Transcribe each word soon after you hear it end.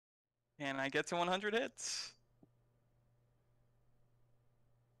Can I get to 100 hits?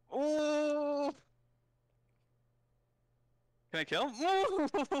 Oh! Can I kill?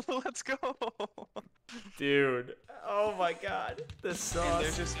 Ooh, let's go! Dude, oh my god, the And there's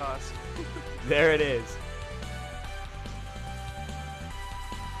sauce. your sauce. There it is.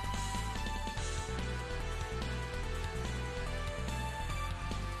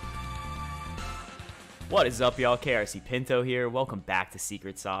 What is up, y'all? KRCPinto here. Welcome back to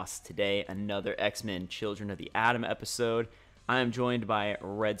Secret Sauce. Today, another X-Men Children of the Atom episode. I am joined by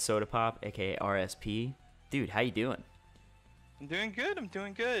RedSodaPop, aka RSP. Dude, how you doing? I'm doing good, I'm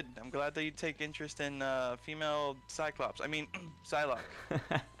doing good. I'm glad that you take interest in female Cyclops. I mean, Psylocke.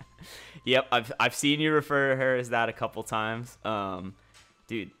 Yep, I've seen you refer to her as that a couple times.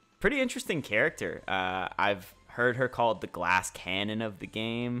 Dude, pretty interesting character. I've heard her called the glass cannon of the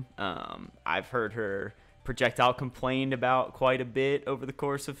game. I've heard her projectile complained about quite a bit over the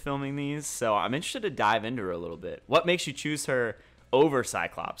course of filming these, so I'm interested to dive into her a little bit. What makes you choose her over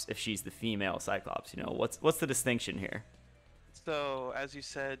Cyclops if she's the female Cyclops? You know, what's the distinction here? So, as you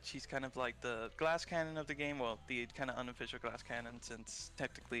said, she's kind of like the glass cannon of the game. Well, the kind of unofficial glass cannon, since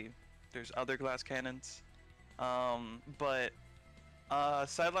technically there's other glass cannons. But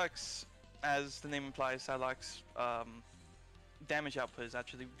Psylocke's, as the name implies, Psylocke's damage output is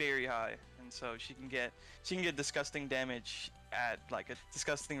actually very high, and so she can get disgusting damage at like a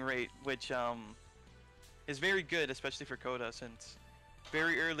disgusting rate, which is very good, especially for CotA, since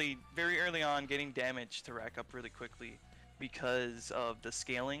very early on, getting damage to rack up really quickly because of the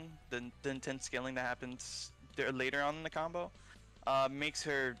scaling, the intense scaling that happens there later on in the combo, makes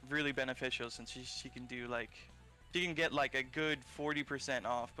her really beneficial, since she can do like she can get like a good 40%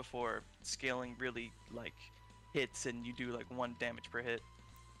 off before scaling really like hits and you do like 1 damage per hit.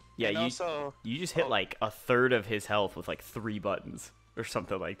 Yeah, And also, you just hit like a third of his health with like 3 buttons or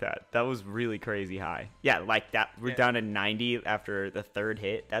something like that. That was really crazy high. Yeah, like that. We're down to 90 after the 3rd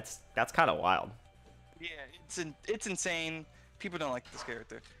hit. That's kind of wild. yeah, it's insane. People don't like this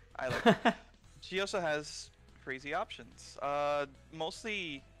character. I like it. She also has crazy options.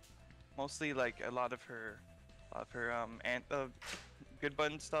 Mostly like a lot of her and good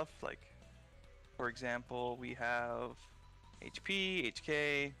button stuff. Like, for example, we have HP,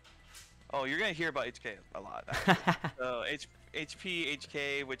 HK. Oh, you're gonna hear about HK a lot, actually. So HP,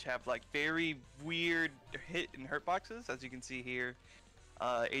 HK, which have like very weird hit and hurt boxes, as you can see here.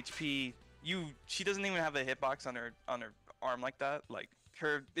 HP, she doesn't even have a hitbox on her arm like that. Like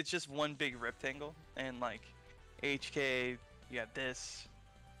it's just one big rectangle. And like HK, you have this.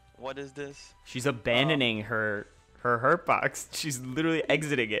 What is this? She's abandoning her hurt box. She's literally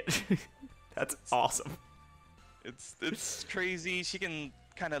exiting it. That's awesome. It's crazy. She can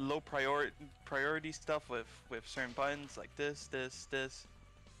kind of low priority stuff with certain buttons like this.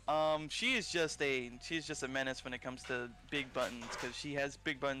 She is just a menace when it comes to big buttons, because she has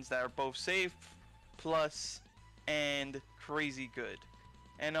big buttons that are both safe, plus, and crazy good.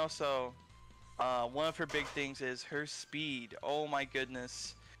 And also, one of her big things is her speed. Oh my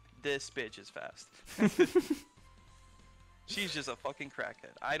goodness, this bitch is fast. She's just a fucking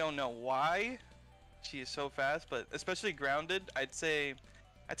crackhead. I don't know why she is so fast, but especially grounded, I'd say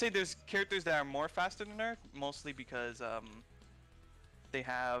there's characters that are more faster than her, mostly because they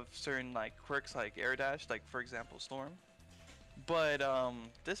have certain like quirks like air dash, like for example Storm. But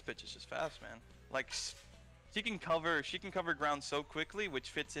this bitch is just fast, man. Like she can cover ground so quickly, which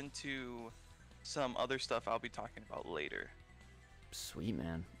fits into some other stuff I'll be talking about later. Sweet,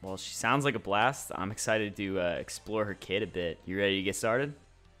 man. Well, she sounds like a blast. I'm excited to explore her kit a bit. You ready to get started?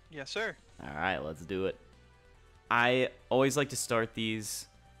 Yes, sir. All right, let's do it. I always like to start these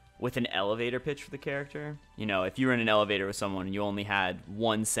with an elevator pitch for the character. You know, if you were in an elevator with someone and you only had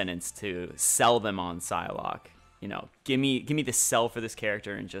one sentence to sell them on Psylocke, you know, give me the sell for this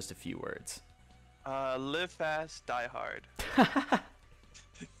character in just a few words. Live fast, die hard.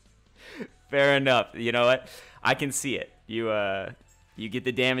 Fair enough. You know what? I can see it. You get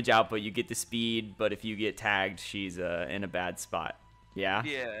the damage output, you get the speed, but if you get tagged, she's in a bad spot. Yeah?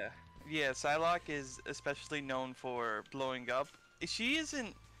 Yeah, Psylocke is especially known for blowing up. She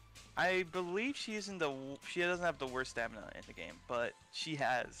isn't, I believe she doesn't have the worst stamina in the game, but she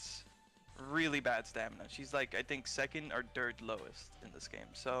has really bad stamina. She's like, I think 2nd or 3rd lowest in this game.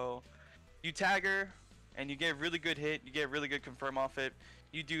 So you tag her and you get a really good hit, you get a really good confirm off it.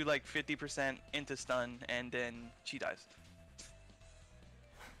 You do like 50% into stun, and then she dies.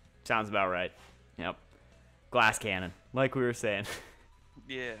 Sounds about right. Yep. Glass cannon, like we were saying.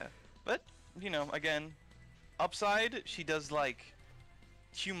 Yeah, but you know, again, upside, she does like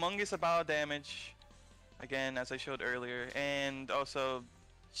humongous amount of damage, again, as I showed earlier, and also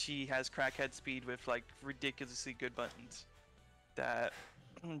she has crackhead speed with like ridiculously good buttons that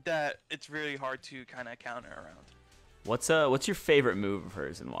it's really hard to kind of counter around. What's your favorite move of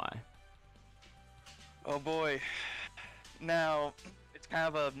hers and why? Oh boy. Now, it's kind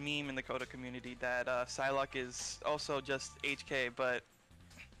of a meme in the CotA community that Psylocke is also just HK, but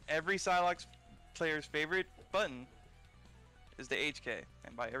every Psylocke player's favorite button is the HK.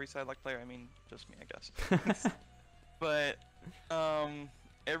 And by every Psylocke player, I mean just me, I guess. But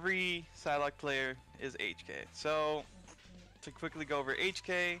every Psylocke player is HK. So, to quickly go over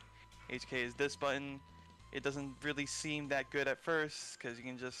HK is this button. It doesn't really seem that good at first because you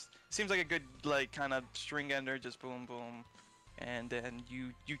can just seems like a good like kind of string ender, just boom boom, and then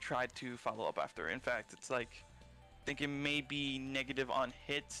you try to follow up after. In fact, it's like I think it may be negative on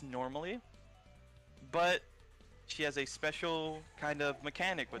hits normally, but she has a special kind of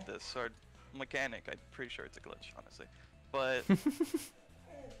mechanic with this, or mechanic. I'm pretty sure it's a glitch, honestly, but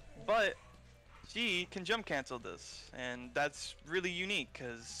but she can jump cancel this, and that's really unique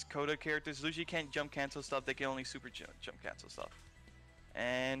because CotA characters usually can't jump cancel stuff. They can only super jump cancel stuff.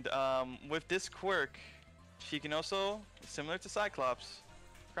 And with this quirk, she can also, similar to Cyclops,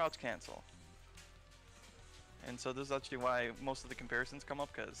 crouch cancel. And so this is actually why most of the comparisons come up,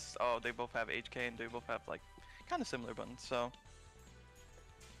 because they both have HK and they both have like kind of similar buttons. So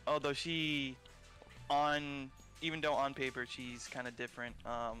although even though on paper she's kind of different,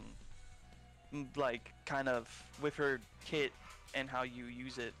 like kind of with her kit and how you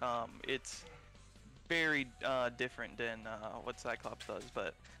use it, it's very different than what Cyclops does.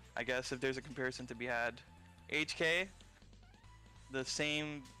 But I guess if there's a comparison to be had, HK, the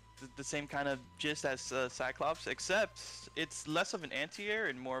same kind of gist as Cyclops, except it's less of an anti-air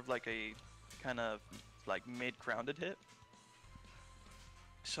and more of like a kind of like mid-grounded hit.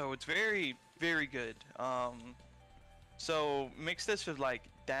 So it's very, very good. So mix this with like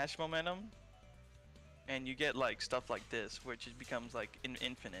dash momentum, and you get like stuff like this, which it becomes like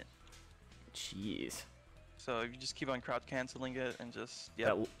infinite. Jeez. So if you just keep on crouch canceling it and just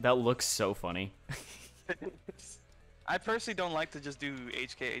That looks so funny. I personally don't like to just do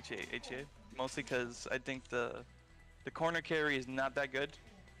HK HA mostly because I think the corner carry is not that good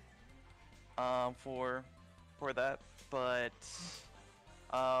for that, but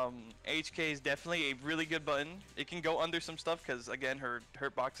HK is definitely a really good button. It can go under some stuff because again her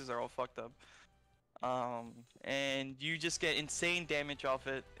boxes are all fucked up. And you just get insane damage off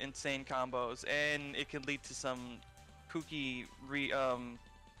it, insane combos, and it can lead to some kooky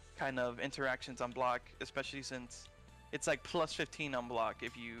kind of interactions on block, especially since it's like plus 15 on block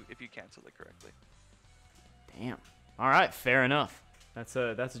if you cancel it correctly. Damn. All right, fair enough. That's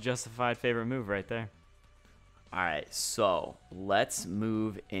a justified favorite move right there. All right, so let's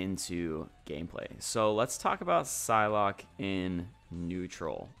move into gameplay. So let's talk about Psylocke in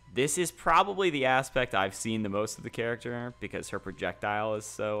Neutral. This is probably the aspect I've seen the most of the character because her projectile is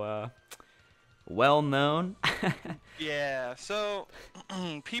so well known. Yeah, so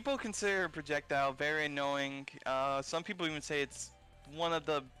people consider projectile very annoying. Some people even say it's one of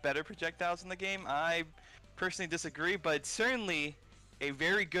the better projectiles in the game. I personally disagree, but it's certainly a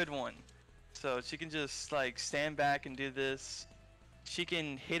very good one. So she can just like stand back and do this. She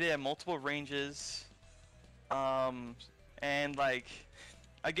can hit it at multiple ranges. And like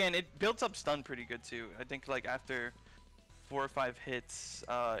again, it builds up stun pretty good too. I think like after 4 or 5 hits,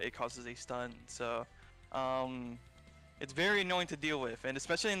 it causes a stun. So it's very annoying to deal with, and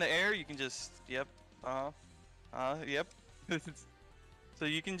especially in the air, you can just yep. So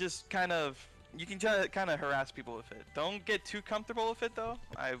you can just kind of harass people with it. Don't get too comfortable with it though,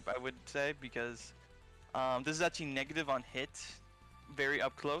 I would say, because this is actually negative on hit, very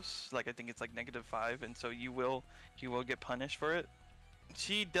up close. Like I think it's like -5, and so you will get punished for it.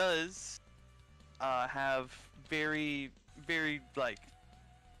 She does have very like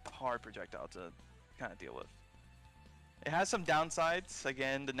hard projectile to kind of deal with. It has some downsides.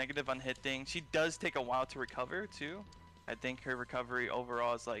 Again, the negative on hit thing. She does take a while to recover too. I think her recovery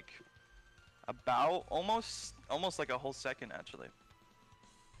overall is like about almost like a whole second actually.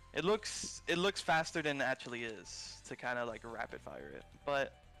 It looks faster than it actually is to kind of like rapid fire it.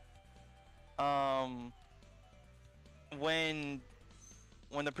 But when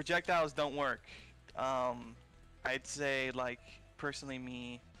the projectiles don't work, I'd say like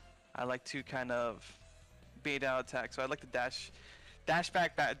personally I like to kind of bait out attack. So I like to dash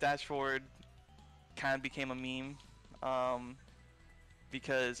back, dash forward. Kind of became a meme.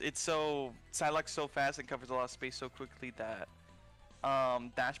 Because it's Psylocke's so fast and covers a lot of space so quickly that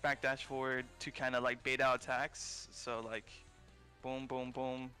dash back, dash forward to kind of like bait out attacks. So like boom, boom,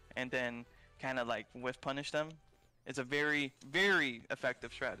 boom, and then kind of like whiff punish them. It's a very, very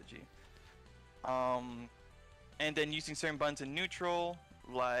effective strategy. And then using certain buttons in neutral,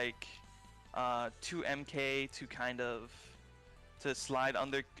 like 2MK to kind of to slide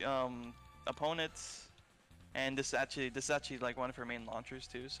under opponents, and this is actually like one of her main launchers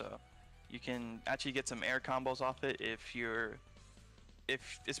too. So you can actually get some air combos off it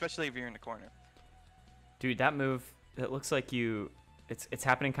especially if you're in the corner. Dude, that move, it looks like it's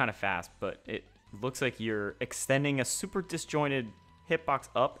happening kind of fast, but it looks like you're extending a super disjointed hitbox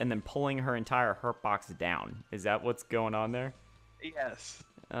up and then pulling her entire hitbox down. Is that what's going on there? Yes.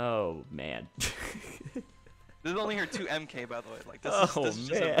 Oh, man. This is only her 2MK, by the way. Like this is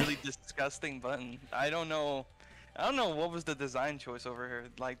just a really disgusting button. I don't know what was the design choice over her.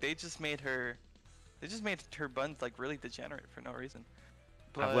 Like they just made her buttons like really degenerate for no reason.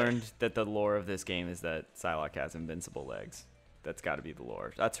 But I've learned that the lore of this game is that Psylocke has invincible legs. That's got to be the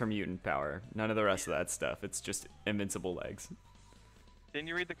lore. That's her mutant power. None of the rest of that stuff. It's just invincible legs. Didn't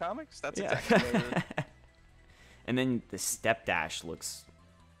you read the comics? That's exactly what it is. And then the step dash looks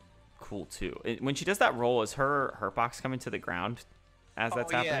cool too. When she does that roll, is her hitbox coming to the ground as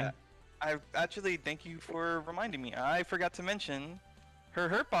that's happening? Yeah. I actually, thank you for reminding me. I forgot to mention her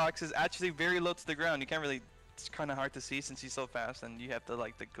hitbox is actually very low to the ground. You can't really, it's kind of hard to see since she's so fast and you have the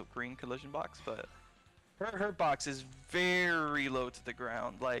green collision box, but her hitbox is very low to the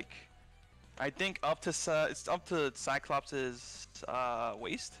ground. Like I think it's up to Cyclops'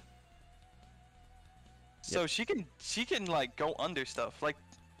 waist. So she can like go under stuff. Like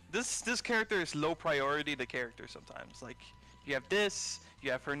this character is low priority to character sometimes. Like you have this, you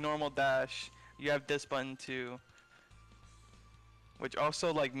have her normal dash, you have this button too, which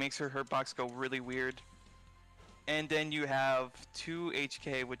also like makes her hitbox go really weird. And then you have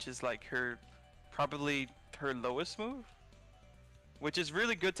 2HK, which is like probably her lowest move, which is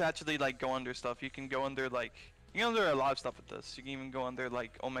really good to actually like go under stuff. You can go under a lot of stuff with this. You can even go under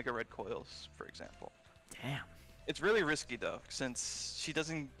like Omega Red Coils, for example. Damn. It's really risky though, since she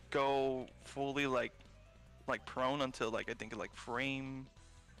doesn't go fully like prone until like I think like frame,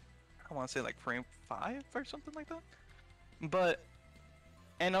 I want to say like frame 5 or something like that. But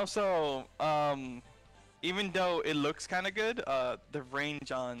and also even though it looks kind of good, the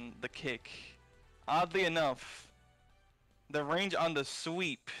range on the kick, oddly enough, the range on the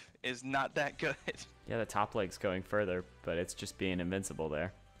sweep is not that good. Yeah, the top leg's going further, but it's just being invincible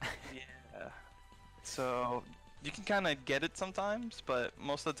there. Yeah. So you can kind of get it sometimes, but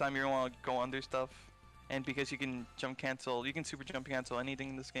most of the time you don't want to go under stuff. And because you can super jump cancel anything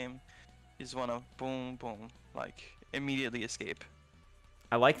in this game, you just want to boom, boom, like immediately escape.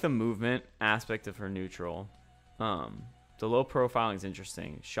 I like the movement aspect of her neutral. The low profiling is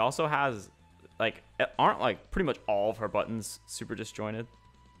interesting. She also has aren't like pretty much all of her buttons super disjointed.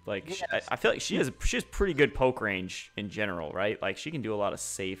 Like yes. I feel like she has pretty good poke range in general, right? Like she can do a lot of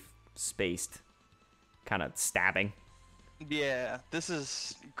safe, spaced kind of stabbing. Yeah, this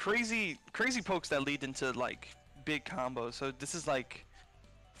is crazy pokes that lead into like big combos. So this is like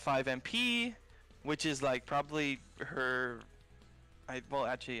 5 MP, which is like probably her.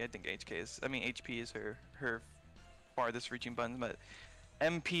 Actually, I think HP is her farthest reaching button, but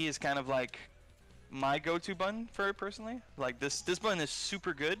MP is kind of like my go-to button for her personally. Like this button is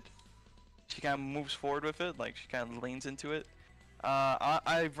super good. She kind of moves forward with it, like she kind of leans into it.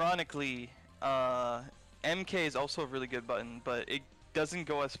 Ironically, MK is also a really good button, but it doesn't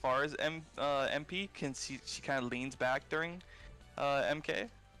go as far as MP. She kind of leans back during MK.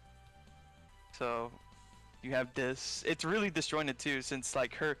 So you have this. It's really disjointed too, since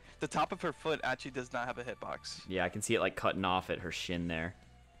like the top of her foot actually does not have a hitbox. Yeah, I can see it like cutting off at her shin there.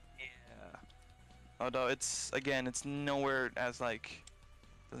 Yeah. Although it's nowhere as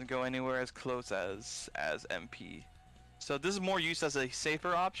doesn't go anywhere as close as MP. So this is more used as a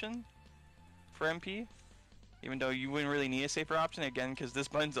safer option for MP, even though you wouldn't really need a safer option again because this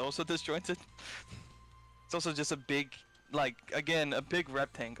button's also disjointed. It's also just a big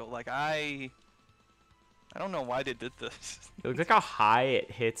rectangle. Like I don't know why they did this. It looks like how high it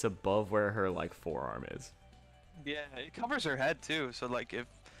hits above where her like forearm is. Yeah, it covers her head too. So like if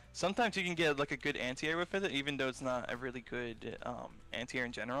sometimes you can get like a good anti-air with it, even though it's not a really good anti-air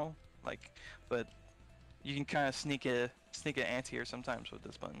in general. Like, but you can kind of sneak an anti-air sometimes with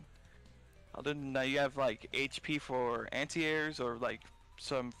this button. Other than that, you have like HP for anti-airs or like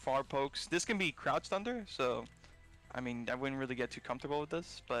some far pokes. This can be crouched under, so I mean I wouldn't really get too comfortable with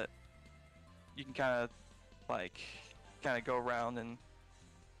this, but you can kind of go around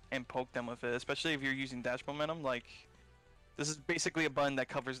and poke them with it, especially if you're using dash momentum. Like this is basically a button that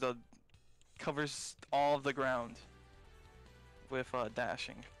covers all of the ground with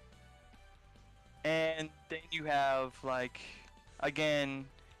dashing. And then you have like again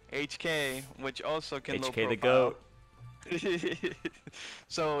HK, which also can low HK the profile. goat.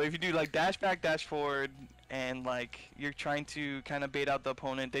 So if you do like dash back, dash forward, and like you're trying to kind of bait out the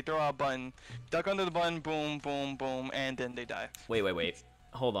opponent, they throw out a button, duck under the button, boom, boom, boom, and then they die. Wait.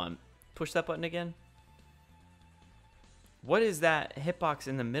 Hold on. Push that button again. What is that hitbox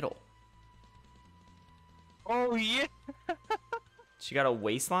in the middle? Oh yeah. She got a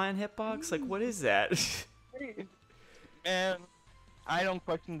waistline hitbox? Like, what is that? Man, I don't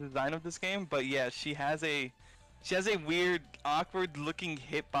question the design of this game, but yeah, she has a weird, awkward looking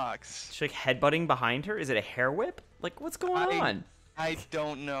hitbox. She's like headbutting behind her? Is it a hair whip? Like, what's going on? I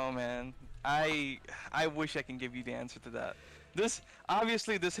don't know, man. I wish I can give you the answer to that. This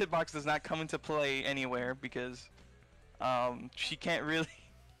obviously this hitbox does not come into play anywhere because she can't really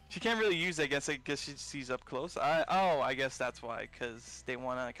use it. I guess she sees up close. I guess that's why, because they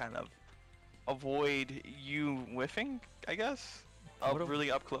want to kind of avoid you whiffing, I guess.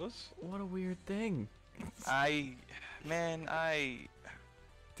 Really up close. What a weird thing.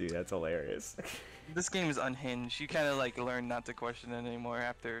 Dude, that's hilarious. This game is unhinged. You kind of like learn not to question it anymore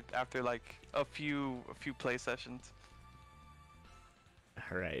after like a few play sessions.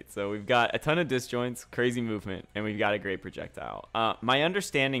 All right, so we've got a ton of disjoints, crazy movement, and we've got a great projectile. My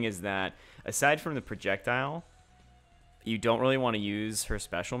understanding is that aside from the projectile, you don't really want to use her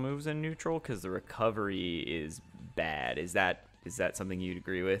special moves in neutral because the recovery is bad. Is that something you'd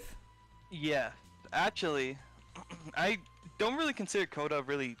agree with? Yeah, actually, I don't really consider CotA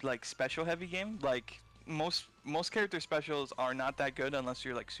really like special heavy game. Like most character specials are not that good unless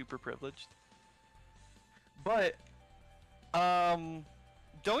you're like super privileged. But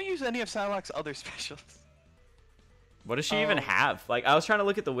don't use any of Psylocke's other specials. What does she even have? Like, I was trying to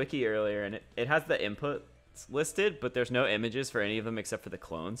look at the wiki earlier, and it has the inputs listed, but there's no images for any of them except for the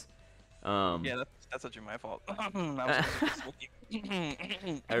clones. Yeah, that's actually my fault.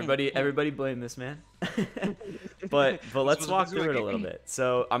 everybody blame this man. but let's walk through it a little bit.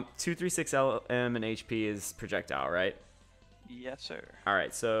 So 236 LM and HP is projectile, right? Yes, sir. All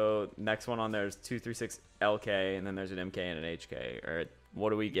right. So next one on there is 236 LK, and then there's an MK and an HK. Or what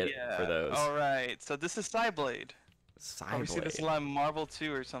do we get for those? All right. So this is Psyblade. Psyblade. We see this a lot in Marvel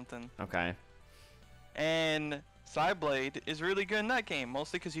 2 or something. Okay. And Psyblade is really good in that game,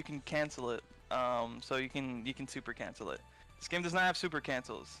 mostly because you can cancel it. So you can super cancel it. This game does not have super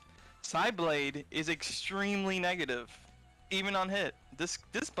cancels. Psyblade is extremely negative, even on hit. This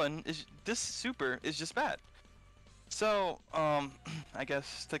super is just bad. So I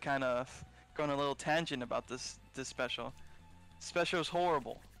guess to kind of go on a little tangent about this special. Special is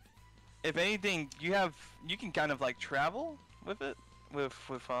horrible. If anything, you can kind of like travel with it with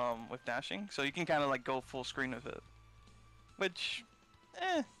dashing, so you can kind of like go full screen with it, which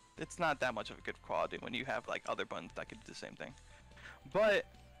it's not that much of a good quality when you have like other buttons that could do the same thing. But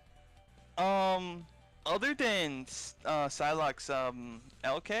other than Psylocke's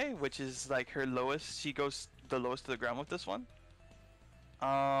LK, which is like her lowest, she goes the lowest to the ground with this one.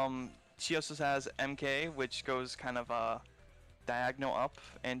 She also has MK, which goes kind of diagonal up,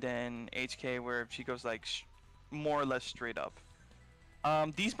 and then HK where she goes like more or less straight up.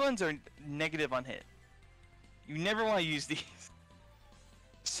 These buttons are negative on hit. You never want to use these.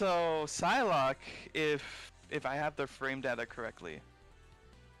 So Psylocke, if I have the frame data correctly,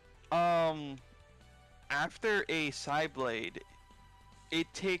 after a Psyblade, it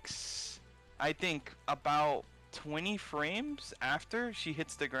takes, I think, about 20 frames after she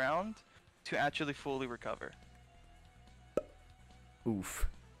hits the ground to actually fully recover. Oof.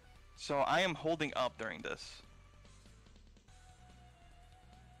 So I am holding up during this.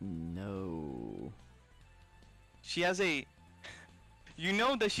 No. She has a... You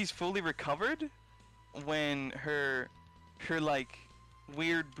know that she's fully recovered when her like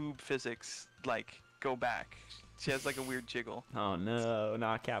weird boob physics like go back. She has like a weird jiggle. Oh no,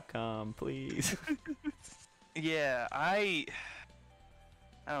 not Capcom, please. Yeah, I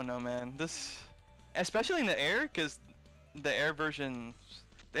don't know, man. This, especially in the air, because the air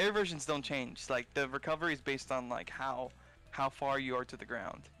versions don't change. Like the recovery is based on like how far you are to the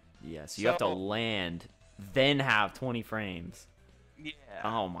ground. Yeah, so you have to land, then have 20 frames. Yeah.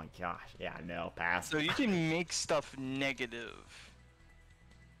 Oh my gosh. Yeah, no, pass. So you can make stuff negative.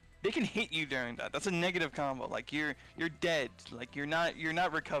 They can hit you during that. That's a negative combo. Like you're dead. Like you're not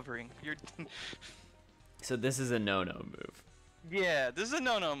recovering. You're So this is a no-no move. Yeah, this is a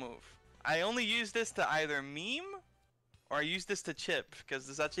no-no move. I only use this to either meme or I use this to chip, because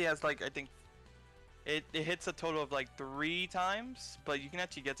this actually has like, I think it hits a total of like 3 times, but you can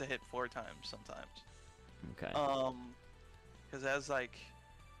actually get to hit 4 times sometimes. Okay. Because it has like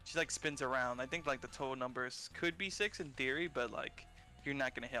she like spins around. I think like the total numbers could be 6 in theory, but like you're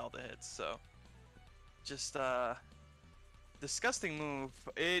not gonna hit all the hits. So just disgusting move.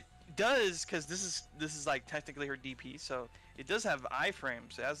 It does, because this is like technically her DP, so it does have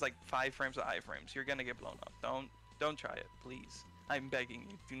iframes. It has like 5 frames of iframes. You're gonna get blown up. Don't try it, please. I'm begging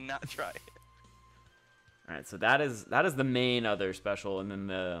you, do not try it. All right, so that is the main other special, and then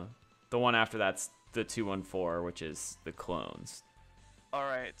the one after that's the 214, which is the clones. All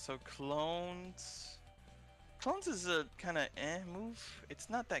right, so clones is a kind of move. It's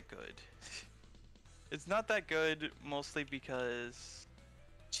not that good. It's not that good, mostly because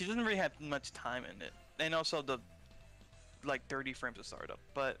she doesn't really have much time in it, and also the like 30 frames of startup.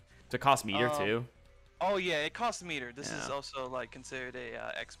 But Does it cost meter too? Oh yeah, it costs meter. This is also like considered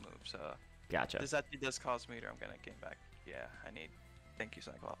a X move, so gotcha. This actually does cost meter. I'm gonna gain back. Yeah, thank you,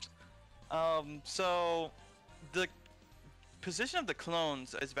 Cyclops. So the position of the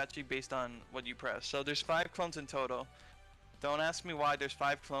clones is actually based on what you press. So there's 5 clones in total. Don't ask me why there's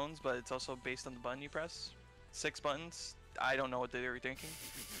 5 clones, but it's also based on the button you press. 6 buttons. I don't know what they were thinking.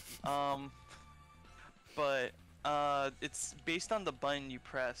 But it's based on the button you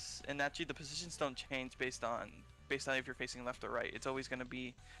press, and actually the positions don't change based on if you're facing left or right. It's always gonna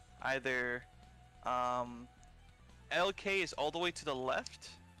be either LK is all the way to the left,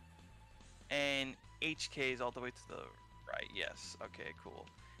 and HK is all the way to the right. Yes. Okay. Cool.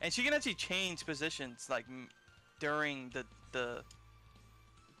 And she can actually change positions like during her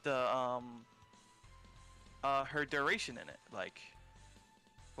duration in it. Like,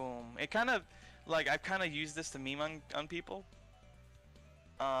 boom. It kind of like I've kind of used this to meme on people.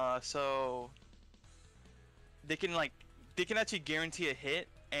 So they can actually guarantee a hit,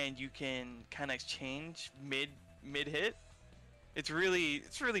 and you can kind of exchange mid hit. It's really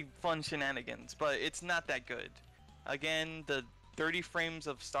fun shenanigans, but it's not that good. Again, the 30 frames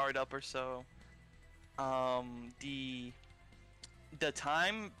of startup or so. The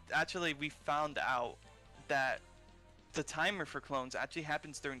time, actually we found out that the timer for clones actually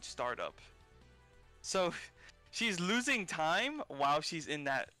happens during startup. So she's losing time while she's in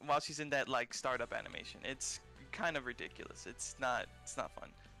that like startup animation. It's kind of ridiculous. It's not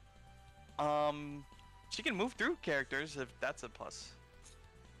fun. She can move through characters if that's a plus.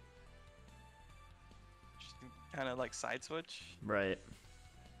 Kind of like side switch. Right.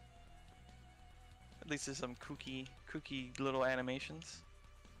 At least there's some kooky little animations.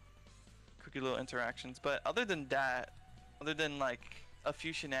 Kooky little interactions. But other than that, other than like a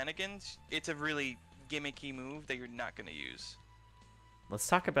few shenanigans, it's a really gimmicky move that you're not going to use. Let's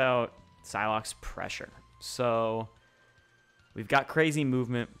talk about Psylocke's pressure. So we've got crazy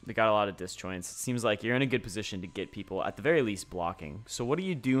movement. We got a lot of disjoints. It seems like you're in a good position to get people, at the very least, blocking. So what are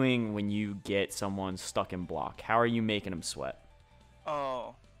you doing when you get someone stuck in block? How are you making them sweat?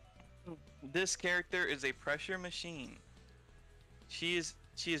 Oh, this character is a pressure machine. She is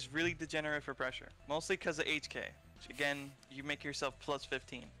really degenerate for pressure, mostly because of HK. Again, you make yourself plus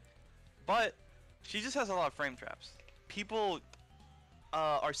 15. But she just has a lot of frame traps. People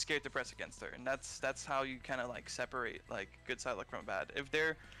are scared to press against her, and that's how you kind of like separate like good Psylocke from bad. If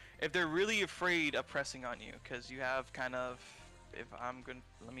they're really afraid of pressing on you, because you have kind of,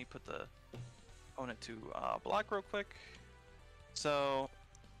 let me put the opponent to block real quick. So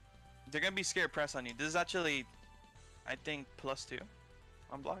they're gonna be scared to press on you. This is actually, I think, +2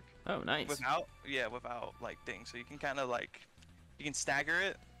 on block. Oh, nice. Without like things, so you can kind of like, you can stagger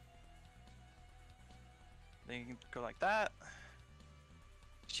it. Then you can go like that.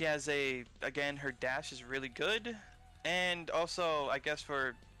 She has again, her dash is really good, and also I guess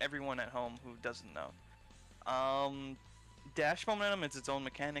for everyone at home who doesn't know, dash momentum is its own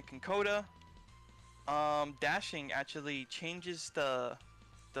mechanic in CotA. Dashing actually changes the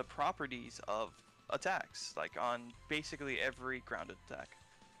properties of attacks, like on basically every grounded attack.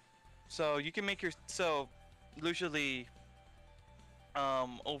 So you can make usually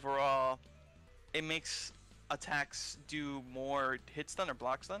overall it makes attacks do more hit stun or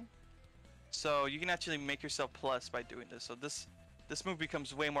block stun. So you can actually make yourself plus by doing this. So this move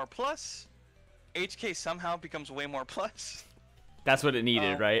becomes way more plus. HK somehow becomes way more plus. That's what it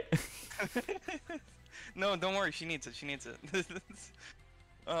needed, right? No, don't worry. She needs it. She needs it.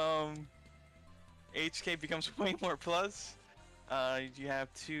 HK becomes way more plus. You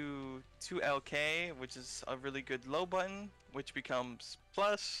have two LK, which is a really good low button, which becomes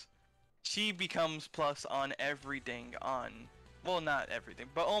plus. She becomes plus on everything well, not everything,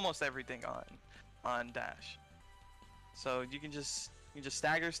 but almost everything on dash. So you can just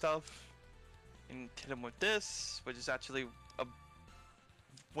stagger stuff and hit them with this, which is actually a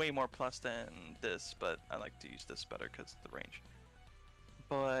way more plus than this, but I like to use this better because of the range.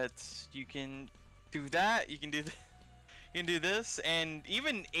 but you can do that. You can do you can do this, and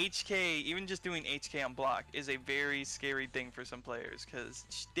even HK, even just doing HK on block is a very scary thing for some players because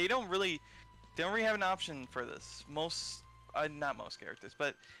they don't really have an option for this. Not most characters,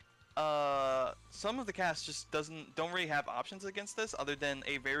 but some of the cast just don't really have options against this other than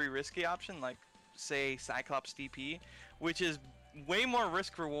a very risky option like say Cyclops DP, which is way more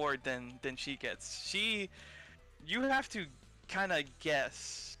risk reward than she gets. You have to kind of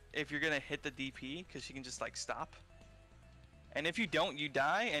guess if you're gonna hit the DP because she can just like stop, and if you don't, you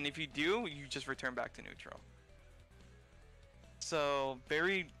die, and if you do, you just return back to neutral. So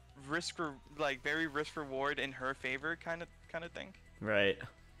very risk reward in her favor kind of thing. Right.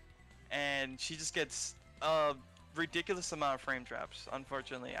 And she just gets a ridiculous amount of frame traps.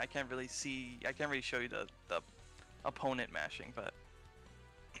 Unfortunately, I can't really show you the opponent mashing, but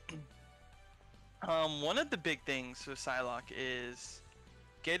one of the big things with Psylocke is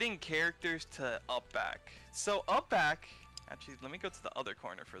getting characters to up back. So up back, actually, let me go to the other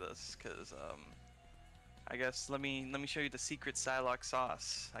corner for this, because I guess let me show you the secret Psylocke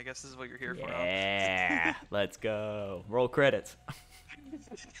sauce. I guess this is what you're here for. Yeah, let's go. Roll credits.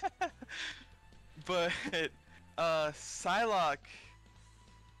 But Psylocke,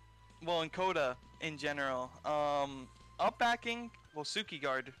 well, in CotA in general, up backing, well, Suki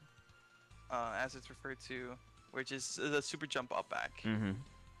guard, as it's referred to, which is the super jump up back.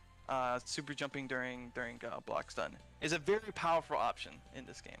 Super jumping during block stun is a very powerful option in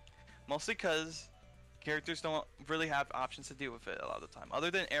this game, mostly because characters don't really have options to deal with it a lot of the time, other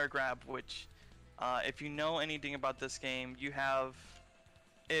than air grab, which if you know anything about this game, you have,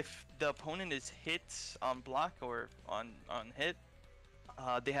 if the opponent is hit on block or on hit,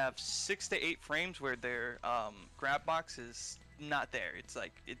 they have 6 to 8 frames where their grab box is not there. It's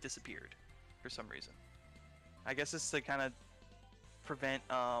like it disappeared for some reason. I guess it's to kind of prevent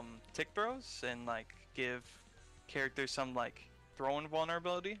tick throws and like give characters some like throw-in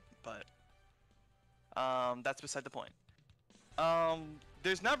vulnerability, but that's beside the point.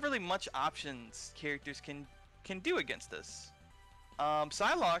 There's not really much options characters can do against this.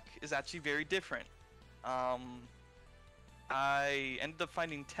 Psylocke is actually very different. I ended up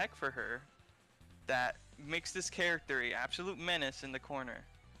finding tech for her that makes this character an absolute menace in the corner,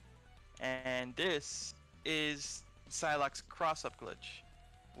 and this is Psylocke's cross-up glitch,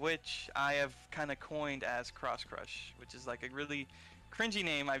 which I have kind of coined as Cross Crush, which is like a really cringy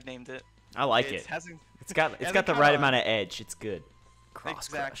name. I've named it. I like it. It's got the right amount of edge. It's good. Cross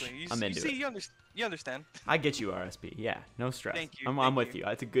Crush. I'm into it. You understand. I get you, RSP. Yeah, no stress. Thank you. I'm with you.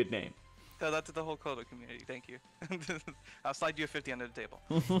 It's a good name. So that's the whole CotA community. Thank you. I'll slide you a 50 under the table.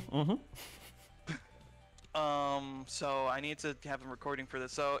 So I need to have a recording for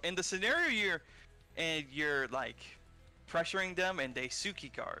this. So in the scenario you're like pressuring them and they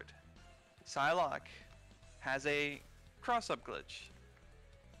Suki guard, Psylocke has a cross-up glitch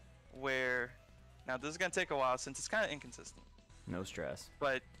where, now this is gonna take a while since it's kind of inconsistent. No stress.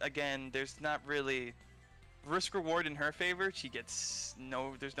 But again, there's not really risk reward in her favor. There's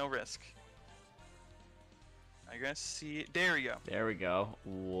no risk. I guess see, there we go. There we go.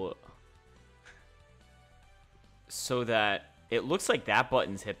 So that it looks like that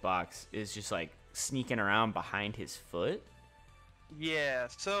button's hitbox is just like sneaking around behind his foot. Yeah,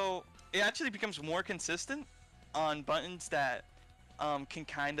 so it actually becomes more consistent on buttons that can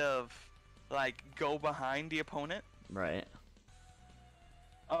kind of like go behind the opponent. Right.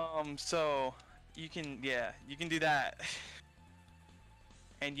 So you can do that,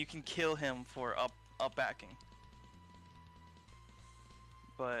 and you can kill him for up backing.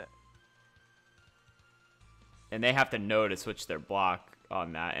 And they have to know to switch their block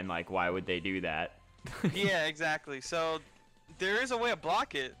on that, and like, why would they do that? Yeah, exactly. So there is a way to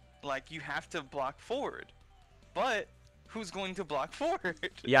block it. Like, you have to block forward, but who's going to block forward?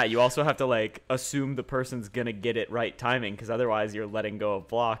 Yeah, you also have to like assume the person's gonna get it right timing, because otherwise you're letting go of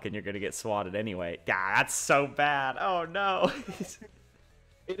block and you're gonna get swatted anyway. God, that's so bad. Oh no.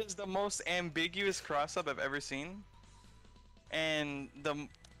 It is the most ambiguous cross-up I've ever seen, and the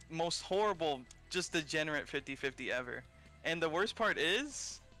most horrible, just degenerate 50-50 ever. And the worst part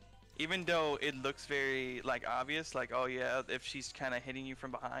is, even though it looks very like obvious, like, oh yeah, if she's kind of hitting you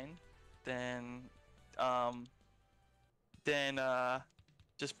from behind, then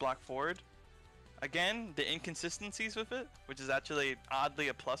just block forward. Again, the inconsistencies with it, which is actually oddly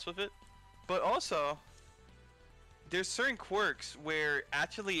a plus with it, but also there's certain quirks where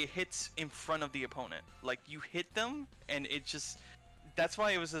actually it hits in front of the opponent. Like, you hit them and it just, that's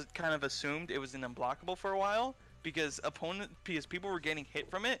why it was kind of assumed it was an unblockable for a while, because people were getting hit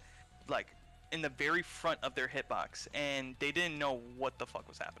from it like in the very front of their hitbox, and they didn't know what the fuck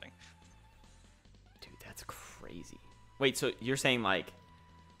was happening. Dude, that's crazy. Wait, so you're saying like,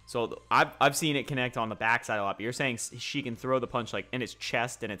 so I've seen it connect on the backside a lot, but you're saying she can throw the punch like in his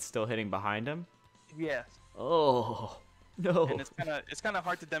chest and it's still hitting behind him? Yeah. Oh no. And it's kind of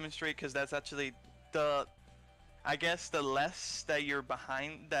hard to demonstrate because that's actually I guess the less that you're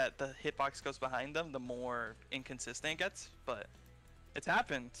behind, that the hitbox goes behind them, the more inconsistent it gets. But it's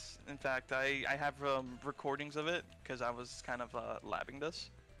happened. In fact, I have recordings of it because I was kind of labbing this.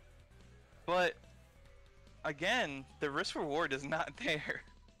 But again, the risk reward is not there.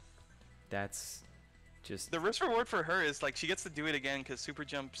 That's just... The risk reward for her is like she gets to do it again because super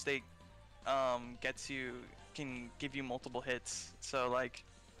jump state can give you multiple hits. So like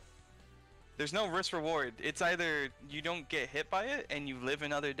there's no risk reward. It's either you don't get hit by it and you live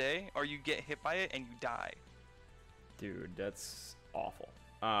another day, or you get hit by it and you die. Dude, that's awful.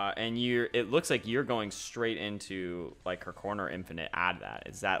 And it looks like you're going straight into like her corner infinite. Add that.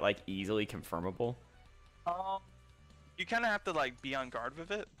 Is that like easily confirmable? You kind of have to like be on guard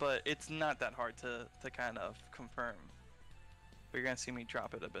with it, but it's not that hard to kind of confirm. But you're gonna see me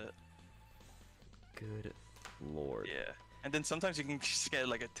drop it a bit. Good lord. Yeah. And then sometimes you can just get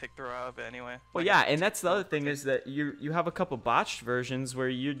like a tick throw out of it anyway. Well, like yeah, and that's the other thing is that you have a couple botched versions where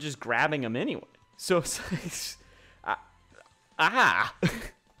you're just grabbing them anyway. So it's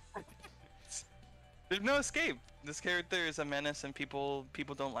There's no escape. This character is a menace, and people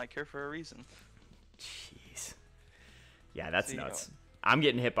don't like her for a reason. Jeez. Yeah, that's nuts. I'm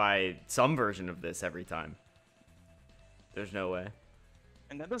getting hit by some version of this every time. There's no way.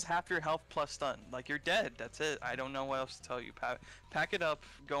 And that does half your health plus stun. Like, you're dead. That's it. I don't know what else to tell you. Pack it up.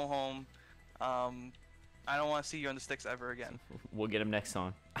 Go home. I don't want to see you on the sticks ever again. We'll get him next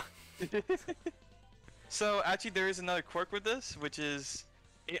song. So, actually, there is another quirk with this, which is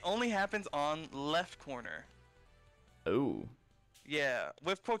it only happens on left corner. Oh. Yeah,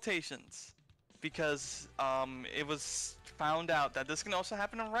 with quotations. Because it was found out that this can also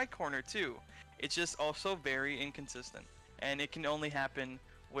happen on right corner, too. It's just also very inconsistent. And it can only happen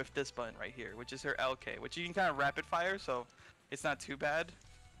with this button right here, which is her LK, which you can kind of rapid fire, so it's not too bad.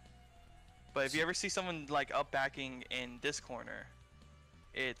 But if you ever see someone like up backing in this corner,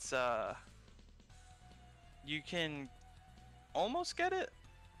 it's you can almost get it.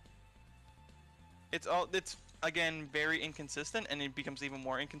 It's again very inconsistent, and it becomes even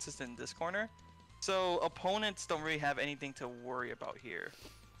more inconsistent in this corner. So opponents don't really have anything to worry about here.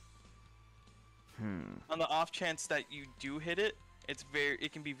 On the off chance that you do hit it,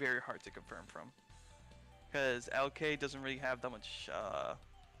 it can be very hard to confirm from, because LK doesn't really have that much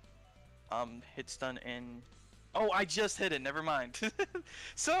hit stun in. Oh, I just hit it. Never mind.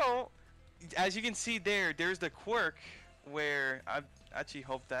 So, as you can see there's the quirk where I actually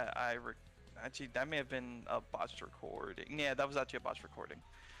hope that actually that may have been a botched recording. Yeah, that was actually a botched recording.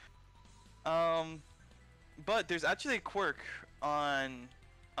 But there's actually a quirk on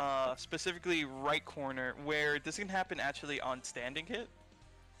specifically right corner where this can happen actually on standing hit.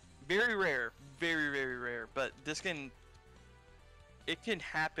 Very rare, very rare, but it can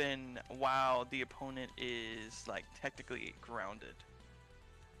happen while the opponent is like technically grounded,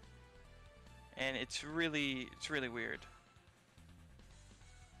 and it's really weird.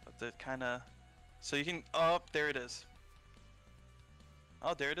 But the kind of, so you can, oh, there it is.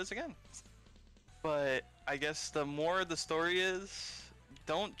 Oh, there it is again. But I guess the more the story is,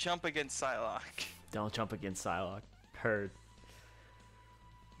 don't jump against Psylocke. Don't jump against Psylocke. Heard.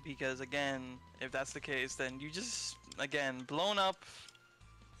 Because again, if that's the case, then you just, again, blown up.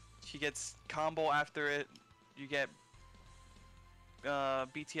 She gets combo after it. You get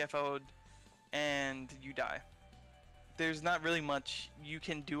BTFO'd, and you die. There's not really much you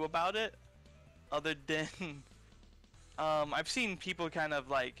can do about it, other than I've seen people kind of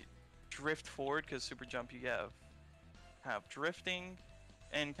like drift forward, because super jump you have drifting,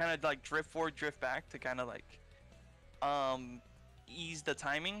 and kind of like drift forward, drift back to kind of like ease the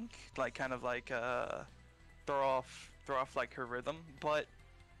timing, like kind of like throw off like her rhythm. But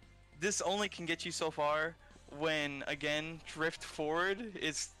this only can get you so far when, again, drift forward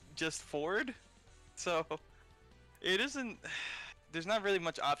is just forward. So it isn't, there's not really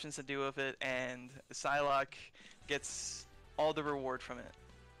much options to do with it, and Psylocke gets all the reward from it.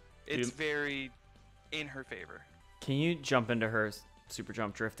 It's very in her favor. Can you jump into her super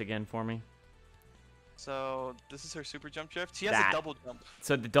jump drift again for me? So this is her super jump drift. She has a double jump.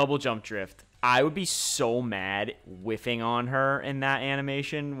 So the double jump drift. I would be so mad whiffing on her in that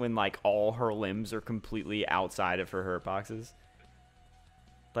animation when like all her limbs are completely outside of her hurt boxes.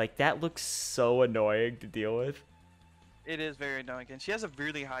 Like that looks so annoying to deal with. It is very annoying, and she has a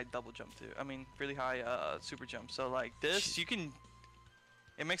really high double jump too. I mean, really high super jump. So like this, you can.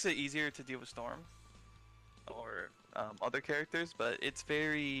 It makes it easier to deal with Storm or other characters, but it's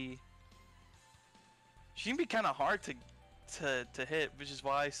very. She can be kind of hard to hit, which is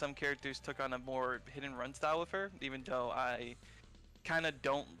why some characters took on a more hit and run style with her. Even though I kind of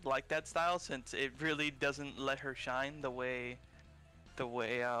don't like that style, since it really doesn't let her shine the way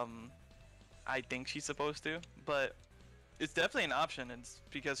I think she's supposed to. But it's definitely an option. It's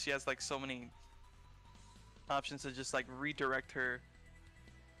because she has like so many options to just like redirect her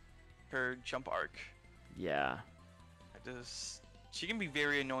jump arc. Yeah. She can be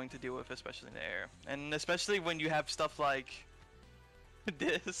very annoying to deal with, especially in the air, and especially when you have stuff like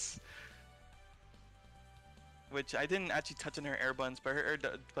this, which I didn't actually touch on her air buttons, but her air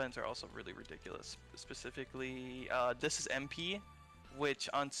buttons are also really ridiculous. Specifically, this is MP, which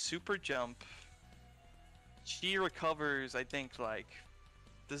on super jump, she recovers, I think, like,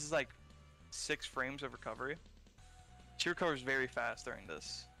 this is like 6 frames of recovery. She recovers very fast during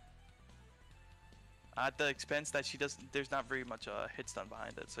this. At the expense that there's not very much hit stun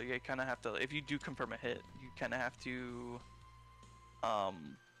behind it. So you kind of have to, if you do confirm a hit, you kind of have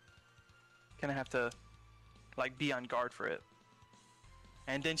to, like, be on guard for it.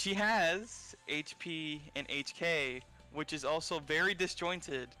 And then she has HP and HK, which is also very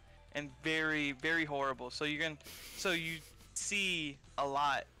disjointed and very, very horrible. So you see a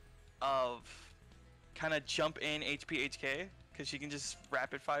lot of kind of jump in HP HK, because she can just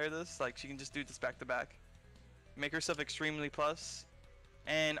rapid fire this. Like, she can just do this back to back, make herself extremely plus,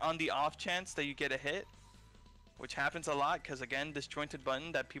 and on the off chance that you get a hit, which happens a lot because, again, disjointed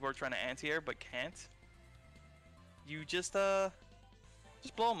button that people are trying to anti-air but can't, you just blow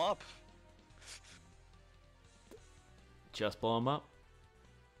them up. Just blow them up.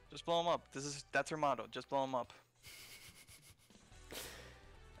 Just blow them up. That's her motto. Just blow them up.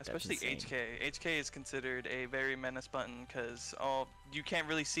 Especially HK. HK is considered a very menace button because, oh, you can't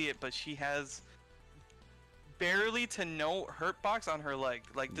really see it, but she has barely to no hurt box on her leg.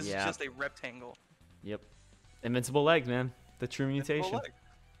 Like, this is just a rectangle. Yep. Invincible legs, man. The true mutation.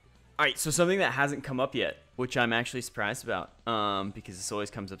 Alright, so something that hasn't come up yet, which I'm actually surprised about, because this always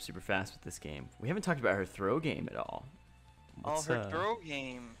comes up super fast with this game. We haven't talked about her throw game at all. Her throw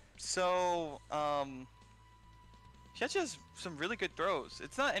game. So, she actually has some really good throws.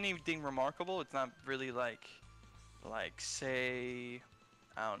 It's not anything remarkable. It's not really like say,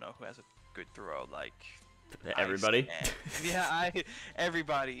 I don't know who has a good throw, like everybody. Yeah,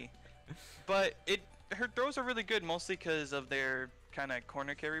 everybody. But her throws are really good, mostly because of their kind of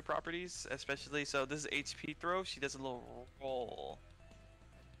corner carry properties, especially. So this is HP throw. She does a little roll,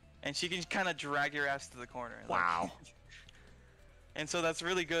 and she can kind of drag your ass to the corner. Wow. Like, and so that's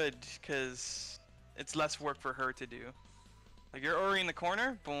really good because it's less work for her to do. Like, you're already in the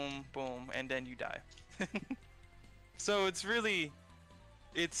corner, boom, boom, and then you die. So it's really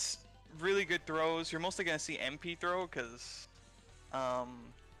good throws. You're mostly gonna see MP throw because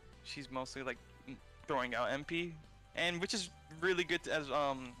she's mostly like throwing out MP, and which is really good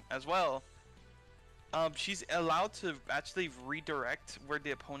as well. She's allowed to actually redirect where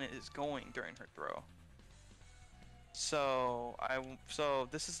the opponent is going during her throw. So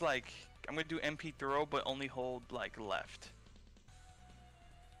this is like, I'm gonna do MP throw, but only hold like left.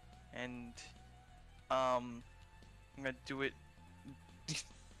 And I'm gonna do it.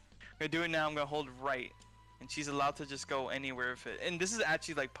 Now. I'm gonna hold right, and she's allowed to just go anywhere with it. And this is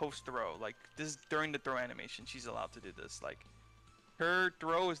actually like post throw. Like, this is during the throw animation. She's allowed to do this. Like, her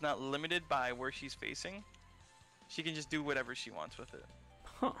throw is not limited by where she's facing. She can just do whatever she wants with it,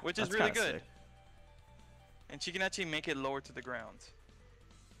 which is really good. Sick. And she can actually make it lower to the ground.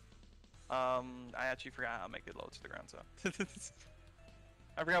 I actually forgot how to make it lower to the ground, so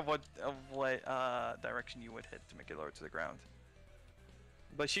I forgot what direction you would hit to make it lower to the ground.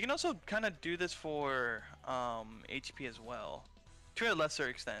 But she can also kind of do this for HP as well, to a lesser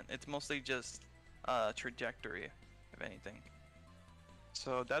extent. It's mostly just trajectory, if anything.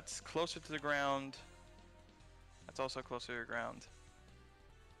 So that's closer to the ground. That's also closer to the ground.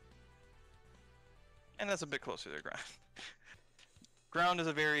 And that's a bit closer to the ground. Ground is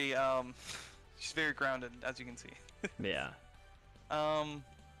a very, she's very grounded, as you can see. Yeah.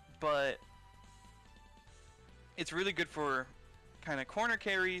 But it's really good for kind of corner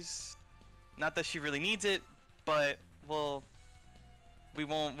carries. Not that she really needs it, but we'll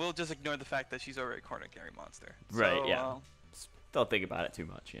just ignore the fact that she's already a corner carry monster. Right, so, yeah. Don't think about it too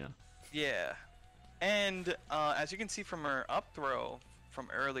much, you know? Yeah. And as you can see from her up throw from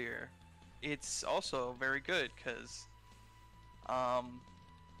earlier, it's also very good because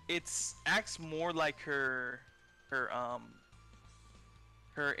it acts more like her her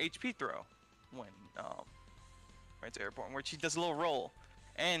her HP throw when it's airborne, where she does a little roll,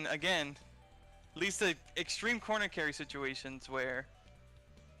 and again leads to extreme corner carry situations where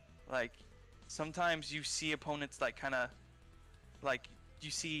like sometimes you see opponents like kind of like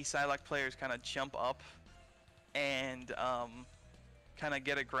you see Psylocke players kind of jump up and kind of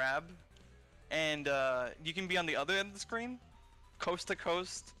get a grab, and you can be on the other end of the screen, coast to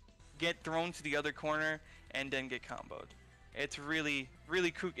coast, get thrown to the other corner, and then get comboed. It's really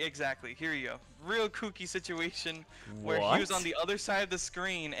kooky. Exactly. Here you go. Real kooky situation where he was on the other side of the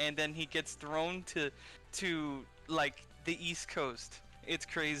screen and then he gets thrown to like the East Coast. It's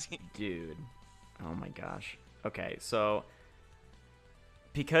crazy. Dude. Oh my gosh. Okay, so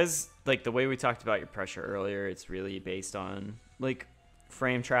because like the way we talked about your pressure earlier, it's really based on like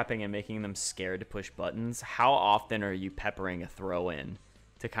frame trapping and making them scared to push buttons. How often are you peppering a throw in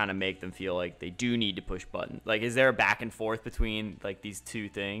to kind of make them feel like they do need to push button? Like, is there a back and forth between like these two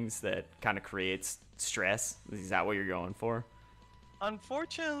things that kind of creates stress? Is that what you're going for?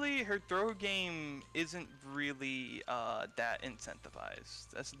 Unfortunately, her throw game isn't really that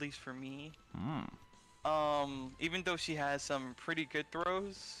incentivized, at least for me. Even though she has some pretty good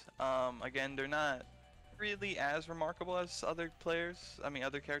throws, again, they're not really as remarkable as other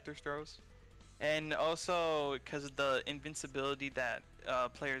characters' throws. And also because of the invincibility that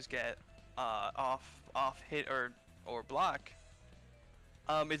players get off hit or block,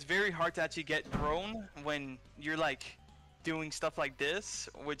 it's very hard to actually get thrown when you're like doing stuff like this,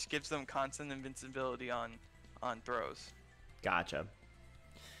 which gives them constant invincibility on throws. Gotcha.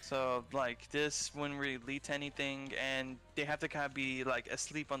 So like this wouldn't really lead to anything, and they have to kind of be like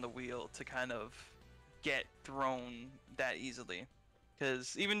asleep on the wheel to kind of get thrown that easily.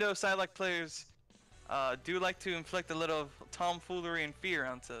 Because even though Psylocke players do like to inflict a little tomfoolery and fear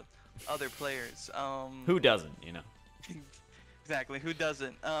onto other players, who doesn't, you know? Exactly, who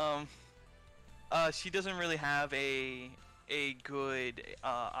doesn't? She doesn't really have a good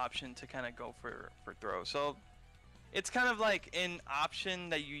option to kind of go for throw. So it's kind of like an option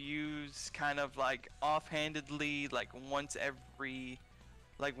that you use kind of like offhandedly, like once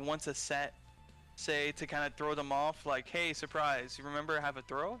a set, say, to kind of throw them off, like, hey, surprise, you remember I have a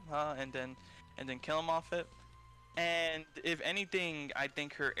throw, and then kill them off it. And if anything, I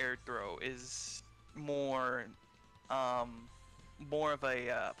think her air throw is more of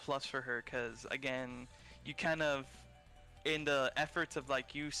a plus for her, because again, you kind of, in the efforts of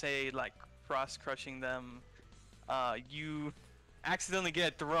like you say like cross crushing them, you accidentally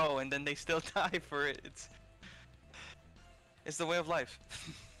get a throw and then they still die for it. It's the way of life.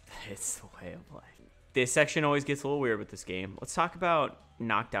 It's the way of life. This section always gets a little weird with this game. Let's talk about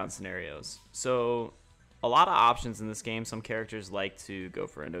knockdown scenarios. So a lot of options in this game. Some characters like to go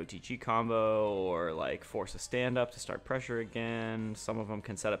for an OTG combo or like force a stand up to start pressure again. Some of them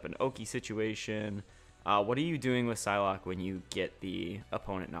can set up an Oki situation. What are you doing with Psylocke when you get the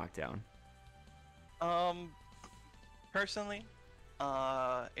opponent knocked down? Personally,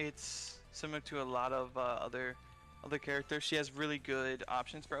 it's similar to a lot of other characters. She has really good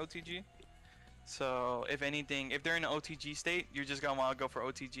options for OTG. So if anything, if they're in an OTG state, you're just gonna want to go for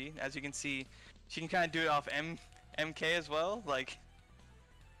OTG. As you can see, she can kind of do it off MK as well. Like,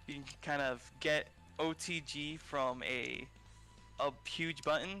 you can kind of get OTG from a huge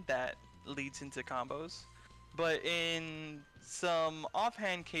button that leads into combos. But in some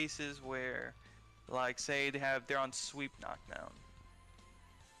offhand cases where, like, say they're on sweep knockdown,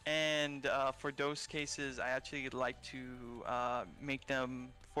 and for those cases, I actually like to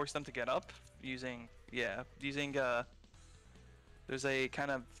force them to get up using there's a kind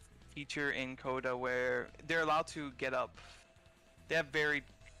of feature in CotA where they're allowed to get up. They have varied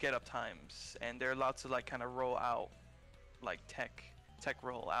get up times, and they're allowed to like kind of roll out, like tech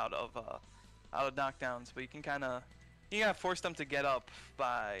roll out of knockdowns. But you can kind of force them to get up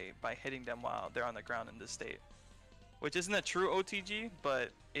by hitting them while they're on the ground in this state, which isn't a true OTG, but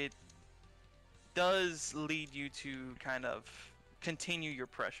it does lead you to kind of continue your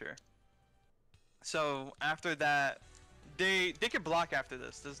pressure. So after that, they can block after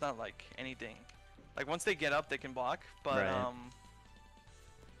this. There's not like anything. Like once they get up, they can block. But right.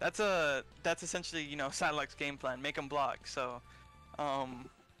 That's essentially Psylocke's game plan. Make them block. So yeah,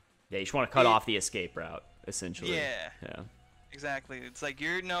 you just want to cut off the escape route essentially. Yeah. Exactly. It's like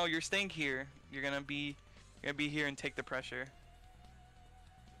you're staying here. You're gonna be here and take the pressure.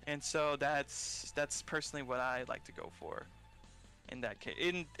 And so that's personally what I like to go for. In that case,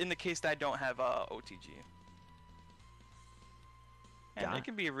 in the case that I don't have OTG, and it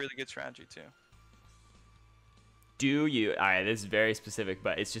can be a really good strategy too. Do you? All right, this is very specific,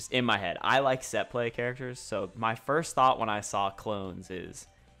 but it's just in my head. I like set play characters, so my first thought when I saw clones is,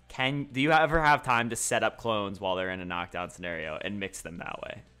 do you ever have time to set up clones while they're in a knockdown scenario and mix them that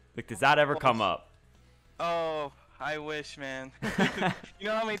way? Like, does that ever come up? Oh, I wish, man. You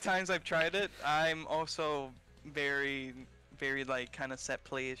know how many times I've tried it? I'm also very, very like kind of set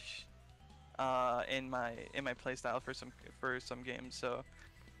playish in my playstyle for some games. So,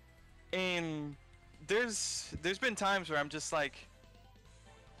 and there's been times where I'm just like,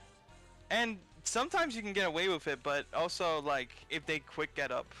 and sometimes you can get away with it, but also like if they quick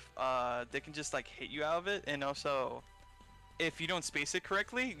get up, they can just like hit you out of it, and also if you don't space it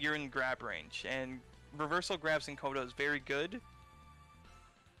correctly, you're in grab range, and reversal grabs in CotA is very good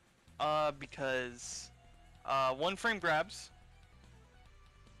because one frame grabs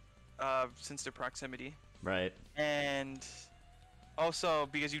since their proximity, right, and also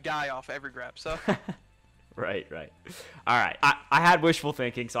because you die off every grab, so right. All right, I had wishful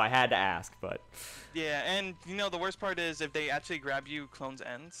thinking, so I had to ask, but yeah. And you know the worst part is if they actually grab you, clones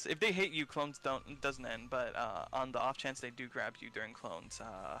ends. If they hit you, clones doesn't end, but on the off chance they do grab you during clones,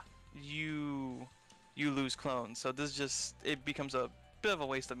 you lose clones. So this just, it becomes a bit of a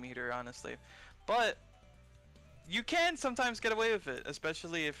waste of meter, honestly. But you can sometimes get away with it,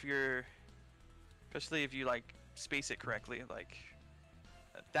 especially if you like space it correctly. Like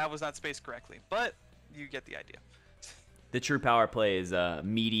that was not spaced correctly, but you get the idea. The true power play is a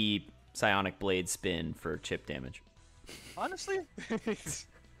meaty psionic blade spin for chip damage. Honestly,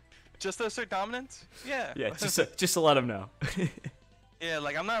 just to assert dominance. Yeah. Yeah, just to let them know. Yeah,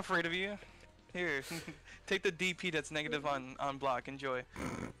 like I'm not afraid of you. Here, take the DP that's negative on block. Enjoy.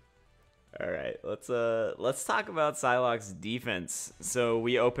 All right, let's talk about Psylocke's defense. So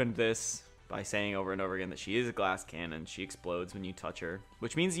we opened this by saying over and over again that she is a glass cannon. She explodes when you touch her,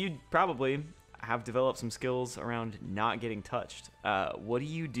 which means you probably have developed some skills around not getting touched. What do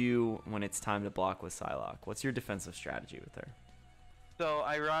you do when it's time to block with Psylocke? What's your defensive strategy with her? So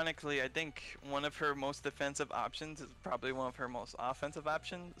ironically, I think one of her most defensive options is probably one of her most offensive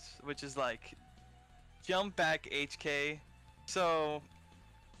options, which is like jump back HK. So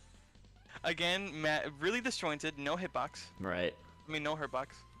again, really disjointed, no hitbox. Right. I mean, no hitbox.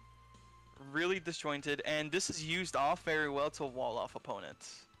 Really disjointed, and this is used off very well to wall off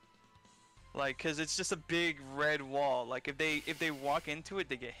opponents. Like, cause it's just a big red wall. Like if they walk into it,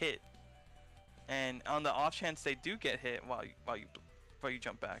 they get hit. And on the off chance they do get hit while you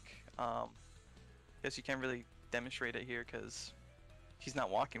jump back, guess you can't really demonstrate it here because she's not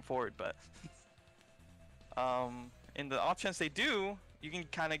walking forward. But in the off chance they do, you can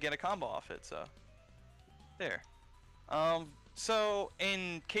kind of get a combo off it. So there. So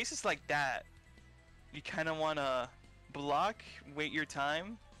in cases like that, you kind of want to block, wait your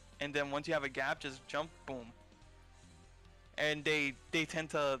time, and then once you have a gap, just jump, boom. And they tend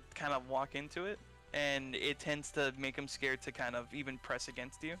to kind of walk into it, and it tends to make them scared to kind of even press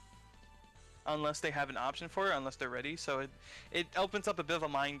against you, unless they have an option for it, unless they're ready. So it opens up a bit of a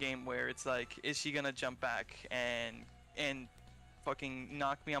mind game where it's like, is she gonna jump back and fucking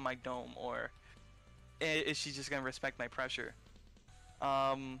knock me on my dome, or is she just gonna respect my pressure?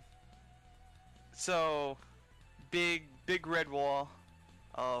 So big red wall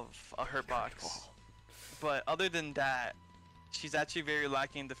of a hurt box. But other than that, she's actually very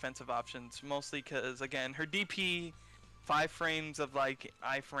lacking in defensive options, mostly because again her DP, 5 frames of like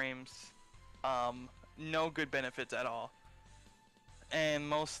iframes, no good benefits at all. And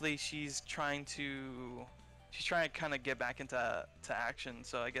mostly she's trying to kind of get back into action.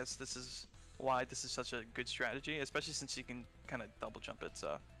 So I guess this is why this is such a good strategy, especially since she can kind of double jump it.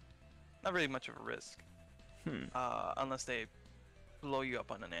 So not really much of a risk, unless they blow you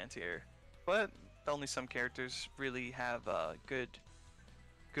up on an anti-air. But only some characters really have good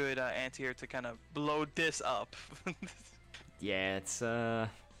anti-air to kind of blow this up. Yeah,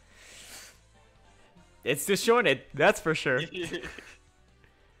 it's disjointed, that's for sure.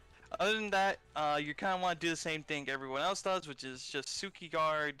 Other than that, you kind of want to do the same thing everyone else does, which is just Suki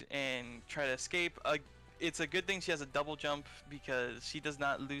guard and try to escape. It's a good thing she has a double jump because she does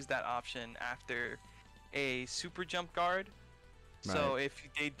not lose that option after a super jump guard. Right. So if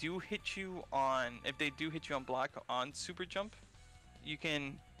they do hit you on block on super jump, you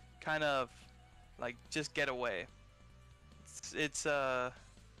can kind of like just get away. It's a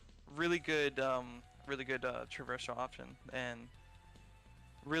really good traversal option, and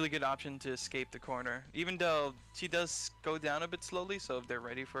really good option to escape the corner, even though she does go down a bit slowly. So if they're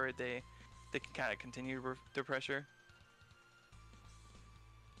ready for it, they can kind of continue their pressure.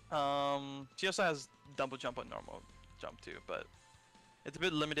 She also has double jump on normal jump too, but it's a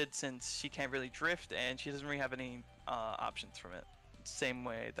bit limited since she can't really drift and she doesn't really have any options from it. Same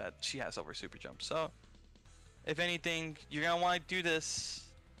way that she has over super jump. So if anything, you're gonna want to do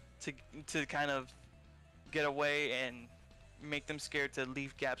this to kind of get away and make them scared to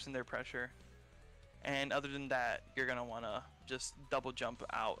leave gaps in their pressure. And other than that, you're gonna want to just double jump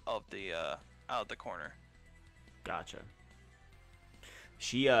out of the corner. Gotcha.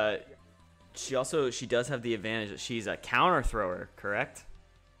 She does have the advantage that she's a counter thrower, correct?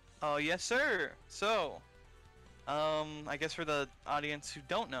 Oh yes, sir. So, I guess for the audience who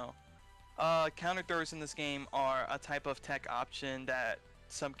don't know, counter throwers in this game are a type of tech option that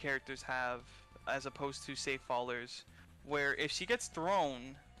some characters have, as opposed to safe fallers, where if she gets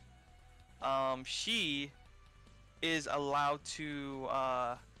thrown, she is allowed to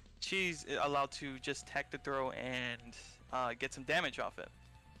just tech the throw and get some damage off it.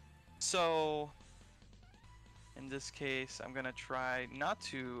 So in this case, I'm gonna try not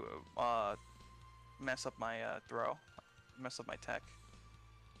to mess up my mess up my tech.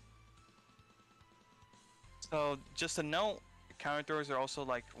 So just a note, counter throwers are also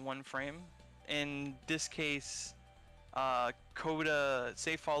like 1 frame. In this case, CotA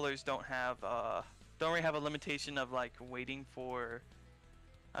safe fallers don't really have a limitation of like waiting for,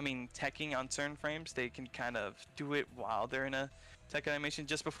 teching on certain frames. They can kind of do it while they're in a tech animation,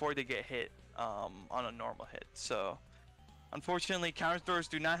 just before they get hit on a normal hit. So unfortunately, counter throwers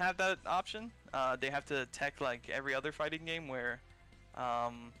do not have that option. They have to tech like every other fighting game, where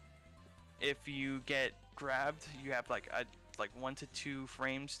if you get grabbed, you have like 1 to 2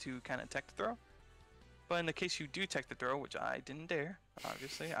 frames to kind of tech the throw. But in the case you do tech the throw, which I didn't dare,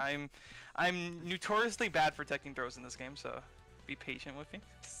 obviously, I'm notoriously bad for teching throws in this game, so be patient with me.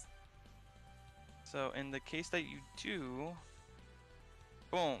 So in the case that you do,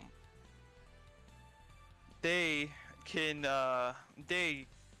 boom, they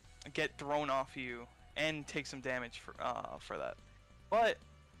get thrown off you and take some damage for that. But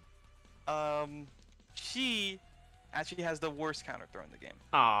she actually has the worst counter throw in the game.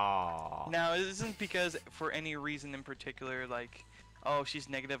 Aww. Now, it isn't because for any reason in particular, like, oh, she's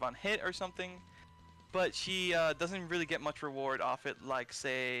negative on hit or something, but she doesn't really get much reward off it, like,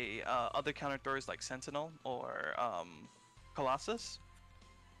 say, other counter throwers like Sentinel or Colossus,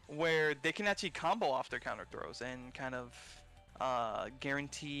 where they can actually combo off their counter throws and kind of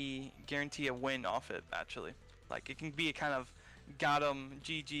guarantee a win off it, actually. Like, it can be a kind of got 'em,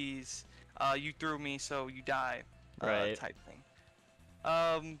 GG's, you threw me so you die right. type thing.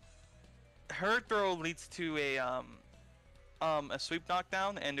 Her throw leads to a sweep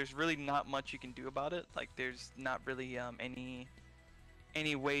knockdown, and there's really not much you can do about it. Like, there's not really any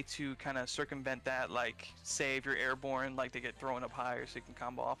way to kind of circumvent that. Like, say if you're airborne, like, they get thrown up higher so you can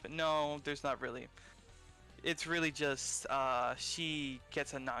combo off it. No, there's not really. It's really just she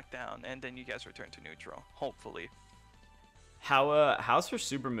gets a knockdown, and then you guys return to neutral, hopefully. How's her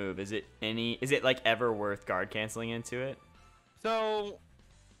super move? Is it like ever worth guard canceling into it? So,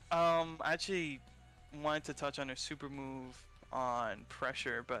 I actually wanted to touch on her super move on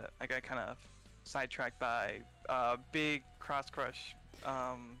pressure, but I got kind of sidetracked by big cross crush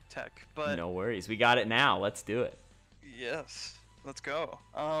tech. But no worries, we got it now. Let's do it. Yes, let's go.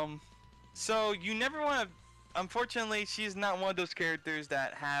 So you never want to. Unfortunately, she's not one of those characters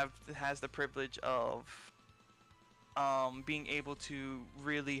that has the privilege of being able to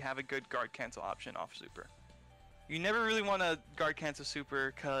really have a good guard cancel option off super. You never really want to guard cancel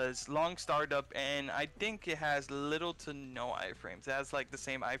super because long startup, and I think it has little to no iframes. It has like the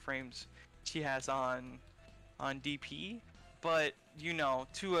same iframes she has on DP, but you know,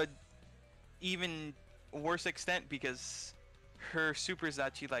 to a even worse extent, because her super is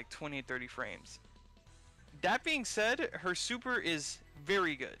actually like 20 to 30 frames. That being said, her super is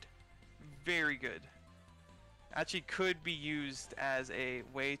very good. Very good. Actually could be used as a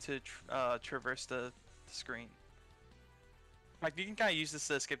way to traverse the screen. Like, you can kind of use this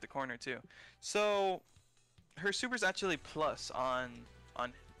to escape the corner too. So her super is actually plus on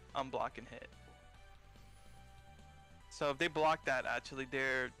block and hit. So if they block that, actually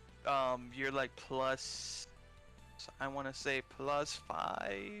they're you're like plus, I want to say +5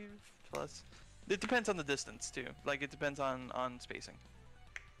 plus. It depends on the distance too. Like, it depends on spacing.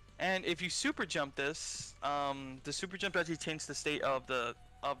 And if you super jump this, the super jump actually changes the state of the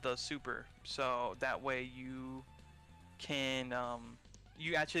super. So that way you can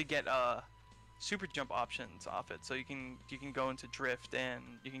you actually get super jump options off it. So you can go into drift and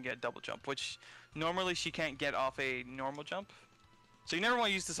you can get double jump, which normally she can't get off a normal jump. So you never want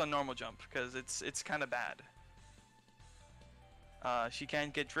to use this on normal jump because it's kind of bad. She can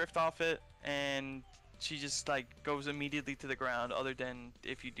get drift off it, and she just like goes immediately to the ground, other than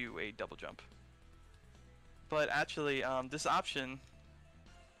if you do a double jump. But actually, this option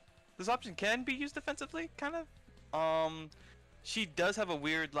can be used defensively, kind of. She does have a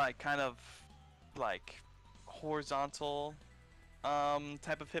weird like kind of like horizontal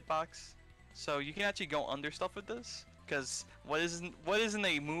type of hitbox, so you can actually go under stuff with this. Because what isn't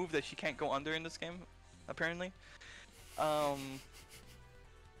a move that she can't go under in this game, apparently.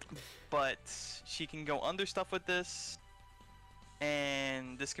 But she can go under stuff with this,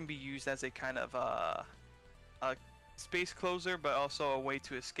 and this can be used as a kind of a space closer, but also a way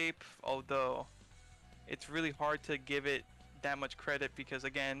to escape. Although it's really hard to give it that much credit because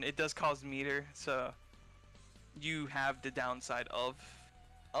again, it does cause meter, so you have the downside of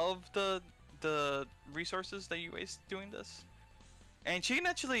the resources that you waste doing this. And she can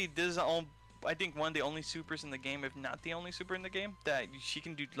actually, this is I think one of the only supers in the game, if not the only super in the game, that she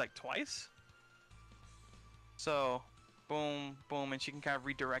can do like twice. So boom, boom, and she can kind of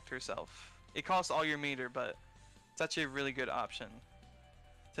redirect herself. It costs all your meter, but it's actually a really good option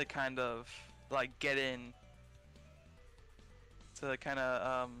to kind of like get in,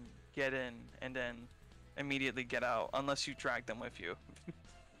 and then immediately get out, unless you drag them with you.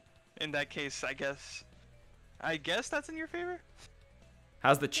 In that case, I guess that's in your favor.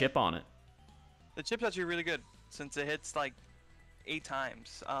 How's the chip on it? The chip's actually really good since it hits like 8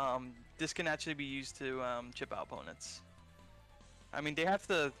 times. This can actually be used to chip out opponents. I mean, they have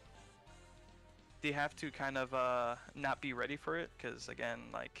to kind of not be ready for it, because again,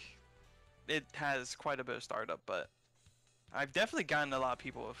 like, it has quite a bit of startup. But I've definitely gotten a lot of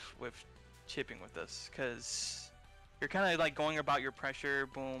people with chipping with this, because you're kind of like going about your pressure,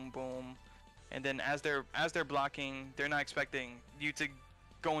 boom, boom, and then as they're blocking, they're not expecting you to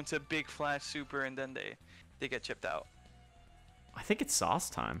go into big flash super, and then they get chipped out. I think it's sauce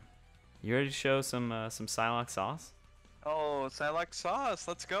time. You ready to show some Psylocke sauce? Oh, Psylocke sauce,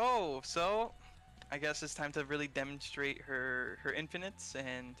 let's go. So I guess it's time to really demonstrate her infinites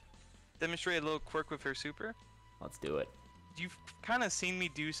and demonstrate a little quirk with her super. Let's do it. You've kind of seen me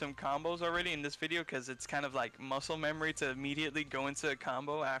do some combos already in this video, because it's kind of like muscle memory to immediately go into a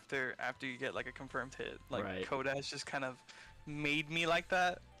combo after you get like a confirmed hit. Like right. CotA has just kind of made me like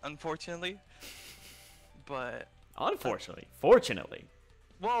that, unfortunately. But unfortunately, fortunately.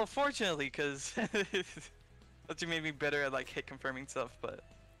 Well, fortunately, because that made me better at like hit confirming stuff. But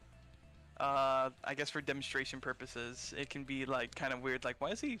I guess for demonstration purposes, it can be like kind of weird. Like,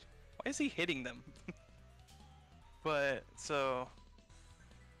 why is he hitting them? But so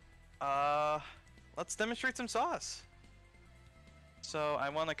let's demonstrate some sauce. So I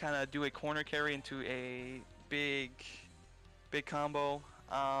want to kind of do a corner carry into a big combo.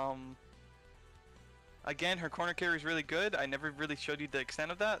 Again, her corner carry is really good. I never really showed you the extent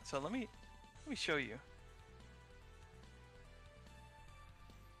of that, so let me show you.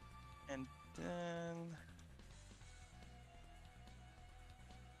 And then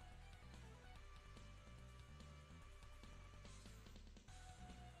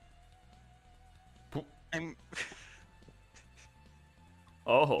I'm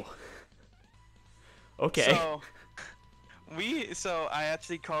oh. Okay. So I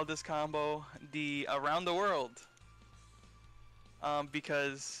actually called this combo the Around the World.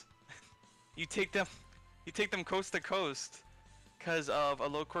 Because you take them coast to coast because of a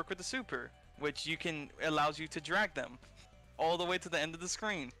low quirk with the super, which allows you to drag them all the way to the end of the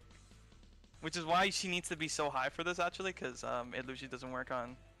screen. Which is why she needs to be so high for this actually, because it usually doesn't work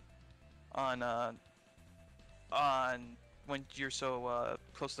on when you're so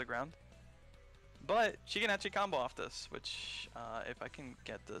close to the ground. But she can actually combo off this, which if I can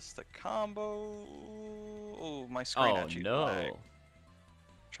get this to combo, oh, my screen actually lagged.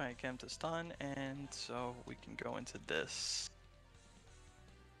 Try and get him to stun, and so we can go into this.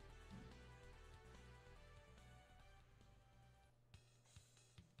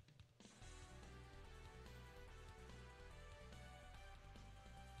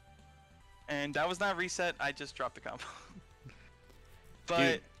 And that was not reset, I just dropped the combo. But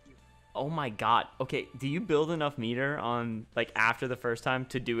dude, oh my god. Okay, do you build enough meter on like after the first time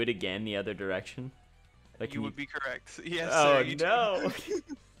to do it again the other direction? Like you would be correct. Yes, oh, sir. No.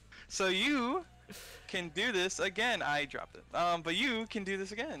 So you can do this again. I dropped it. But you can do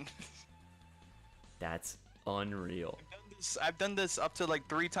this again. That's unreal. I've done this up to like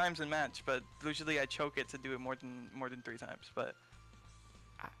 3 times in match, but usually I choke it to do it more than 3 times. But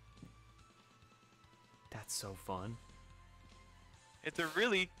that's so fun. It's a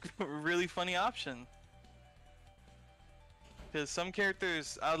really, really funny option. Because some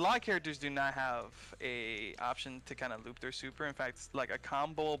characters, a lot of characters do not have a option to kind of loop their super. In fact, like a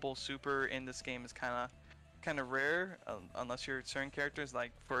comboable super in this game is kind of rare, unless you're certain characters,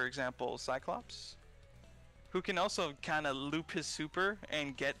 like for example Cyclops, who can also kind of loop his super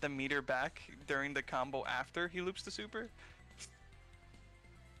and get the meter back during the combo after he loops the super.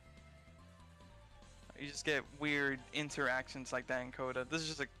 You just get weird interactions like that in CotA. This is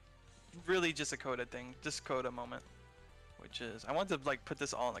just really just a CotA thing, just CotA moment. Which is, I want to like put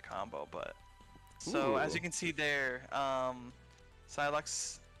this all in the combo, but so as you can see there,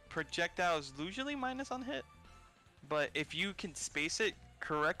 Psylocke's projectile is usually minus on hit, but if you can space it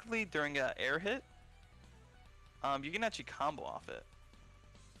correctly during an air hit, you can actually combo off it,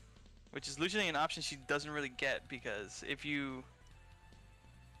 which is usually an option she doesn't really get, because if you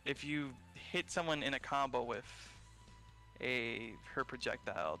hit someone in a combo with her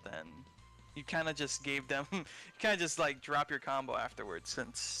projectile, then you kind of just gave them, you kind of just like drop your combo afterwards,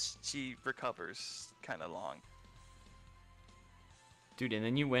 since she recovers kind of long. Dude, and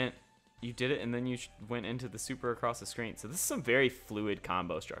then you did it, and then you went into the super across the screen. So this is some very fluid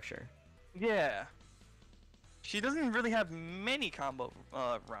combo structure. Yeah. She doesn't really have many combo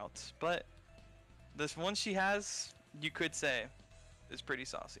routes, but this one she has, you could say, is pretty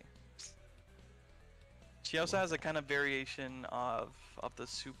saucy. She also has a kind of variation of the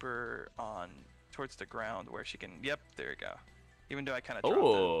super on towards the ground, where she can, yep, there you go. Even though I kind of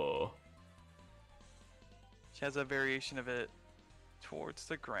dropped it. She has a variation of it towards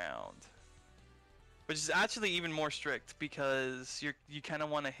the ground, which is actually even more strict, because you kind of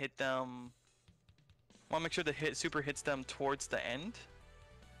want to hit them. Want to make sure the super hits them towards the end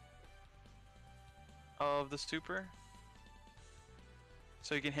of the super,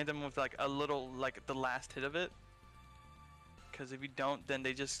 so you can hit them with like a little, like the last hit of it. Because if you don't, then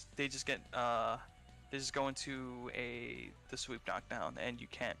they just go into the sweep knockdown, and you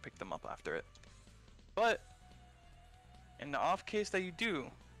can't pick them up after it. But in the off case that you do,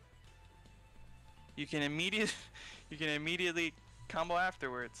 you can immediately combo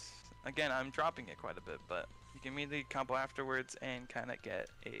afterwards. Again, I'm dropping it quite a bit, but you can immediately combo afterwards and kind of get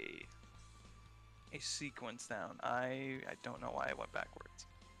a sequence down. I don't know why I went backwards.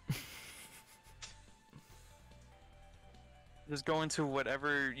 Just go into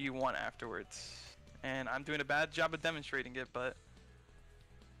whatever you want afterwards, and I'm doing a bad job of demonstrating it, but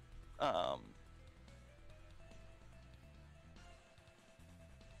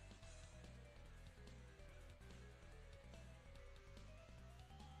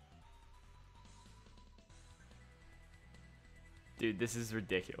dude, this is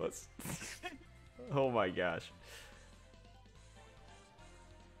ridiculous. Oh my gosh.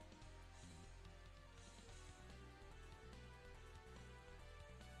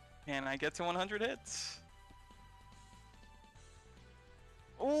 Can I get to 100 hits?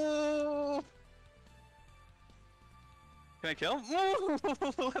 Oh! Can I kill him?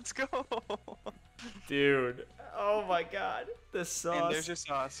 Ooh, let's go! Dude, oh my god, the sauce. And there's your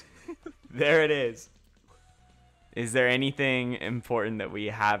sauce. There it is. Is there anything important that we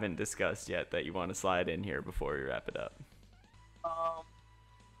haven't discussed yet that you want to slide in here before we wrap it up?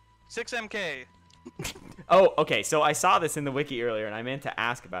 6MK. Oh, okay. So I saw this in the wiki earlier, and I meant to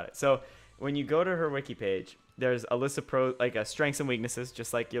ask about it. So when you go to her wiki page, there's a list of strengths and weaknesses,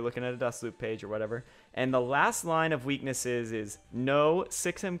 just like you're looking at a dust loop page or whatever. And the last line of weaknesses is, no,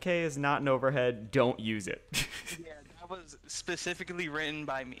 6MK is not an overhead. Don't use it. Yeah, that was specifically written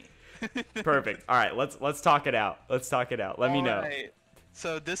by me. Perfect. All right, let's talk it out. Let's talk it out. Let me know. Right.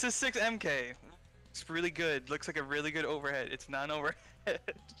 So this is 6MK. It's really good. Looks like a really good overhead. It's not an overhead.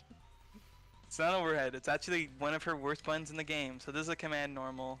 It's not overhead. It's actually one of her worst buttons in the game. So this is a command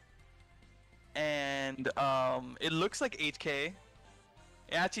normal. And it looks like HK. It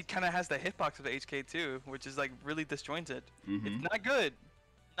actually kind of has the hitbox of HK too, which is like really disjointed. It's not good.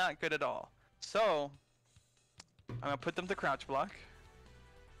 Not good at all. So I'm gonna put them to crouch block.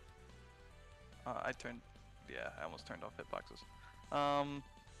 I almost turned off hitboxes. I'm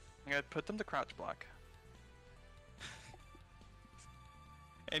gonna put them to crouch block.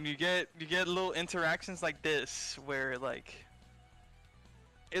 And you get little interactions like this, where like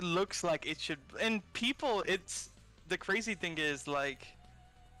it looks like it should, and people, it's the crazy thing is like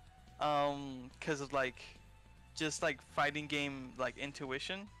because of like just like fighting game like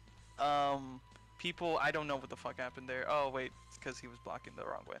intuition, people, I don't know what the fuck happened there. Oh wait, it's because he was blocking the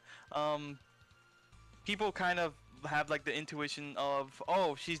wrong way. People kind of have like the intuition of,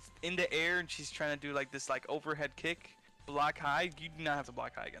 oh, she's in the air and she's trying to do like this like overhead kick, block high. You do not have to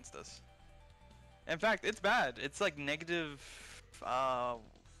block high against this. In fact, it's bad. It's like negative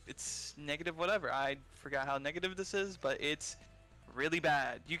it's negative whatever. I forgot how negative this is, but it's really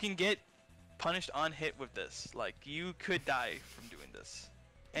bad. You can get punished on hit with this. Like, you could die from doing this.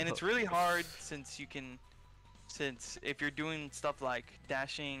 And it's really hard since if you're doing stuff like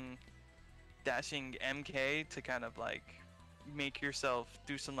dashing MK to kind of like make yourself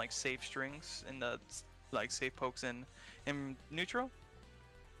do some like safe strings in the like safe pokes in neutral,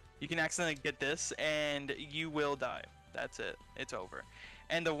 you can accidentally get this and you will die. That's it. It's over.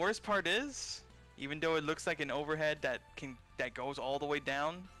 And the worst part is, even though it looks like an overhead that goes all the way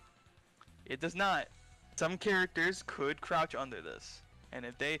down, it does not. Some characters could crouch under this. And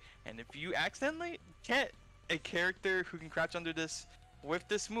if you accidentally get a character who can crouch under this with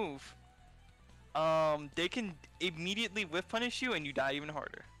this move, they can immediately whiff punish you and you die even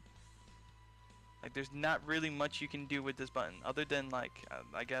harder. Like, there's not really much you can do with this button other than like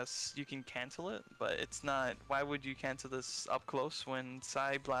I guess you can cancel it, but it's not. Why would you cancel this up close when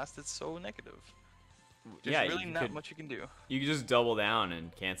Psy Blast is so negative? There's really not much you can do. You can just double down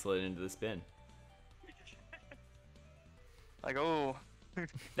and cancel it into the spin. Like, oh.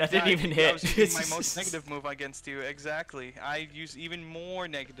 That didn't even hit. I was using my most negative move against you. Exactly. I use even more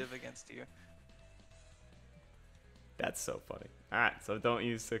negative against you. That's so funny. Alright, so don't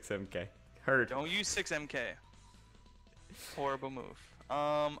use 6MK. Heard. Don't use 6MK. Horrible move.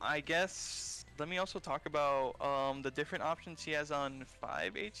 I guess let me also talk about the different options he has on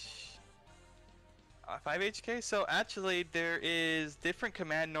 5HK. So actually there is different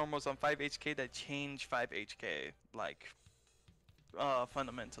command normals on 5HK that change 5HK, like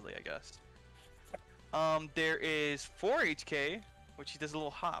fundamentally, I guess. There is 4HK, which he does a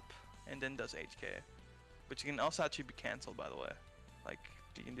little hop and then does HK, which can also actually be cancelled, by the way. Like,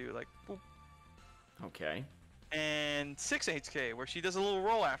 you can do like boop. Okay. And 6HK, where she does a little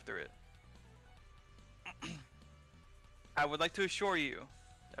roll after it. I would like to assure you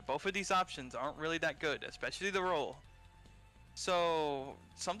that both of these options aren't really that good, especially the roll. So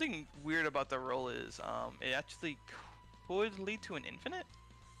something weird about the roll is it actually could lead to an infinite.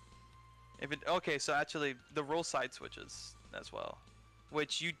 Okay, so actually the roll side switches as well,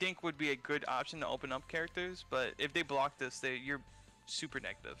 which you think would be a good option to open up characters, but if they block this, you're super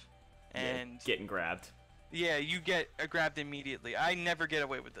negative. And getting grabbed. Yeah, you get grabbed immediately. I never get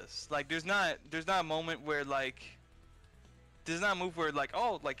away with this. Like, there's not a moment where like, there's not a move where like,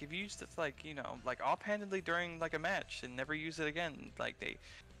 oh, like if you use this like, you know, like offhandedly during like a match and never use it again, like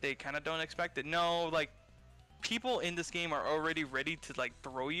they kind of don't expect it. No, like people in this game are already ready to like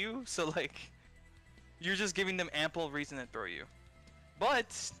throw you, so like you're just giving them ample reason to throw you. But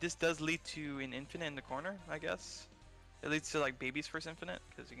this does lead to an infinite in the corner, I guess. It leads to like baby's first infinite,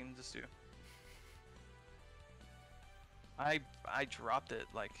 because you can just do. I dropped it,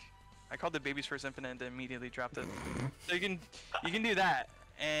 like I called it baby's first infinite and then immediately dropped it. So you can do that,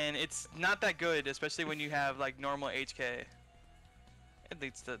 and it's not that good, especially when you have like normal HK. It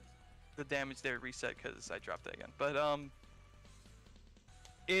leads to the damage there reset because I dropped it again. But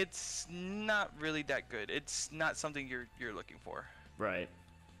it's not really that good. It's not something you're looking for. Right.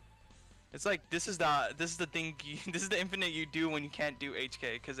 It's like this is the thing this is the infinite you do when you can't do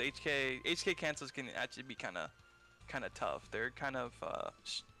HK, because HK cancels can actually be kind of tough. They're kind of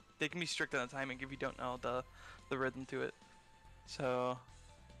they can be strict on the timing if you don't know the rhythm to it. So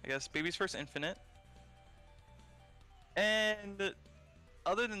I guess baby's first infinite. And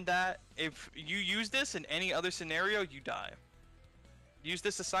other than that, if you use this in any other scenario, you die. Use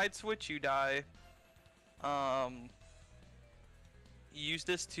this as side switch, you die. Use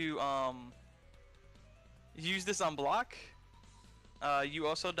this to use this on block, you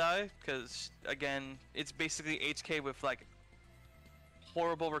also die, because again it's basically HK with like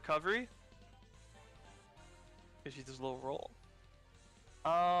horrible recovery because she does a little roll.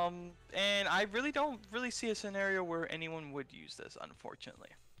 And I don't really see a scenario where anyone would use this, unfortunately.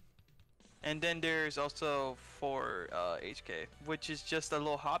 And then there's also for HK, which is just a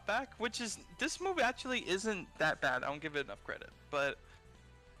little hop back, which is, this move actually isn't that bad. I don't give it enough credit, but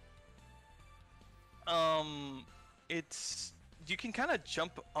it's, you can kind of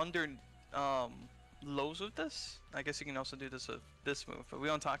jump under lows with this. I guess you can also do this with this move, but we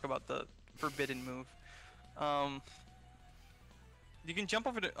don't talk about the forbidden move. You can jump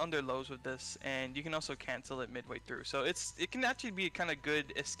under lows with this, and you can also cancel it midway through. So it can actually be a kind of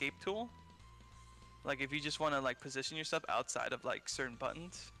good escape tool. Like if you just want to like position yourself outside of like certain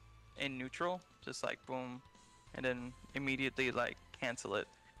buttons in neutral, just like boom, and then immediately like cancel it.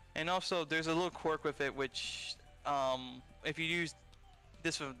 And also there's a little quirk with it, which if you use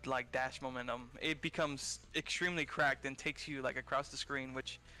this with like dash momentum, it becomes extremely cracked and takes you like across the screen,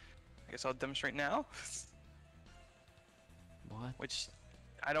 which I guess I'll demonstrate now. What? Which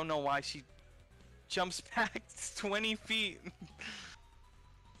I don't know why she jumps back 20 feet.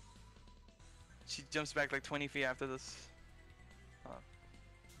 She jumps back like 20 feet after this.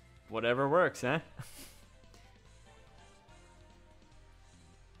 Whatever works, huh?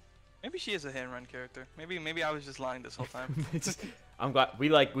 Maybe she is a hit and run character. Maybe I was just lying this whole time. I'm glad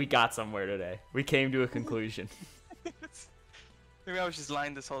we got somewhere today. We came to a conclusion. Maybe I was just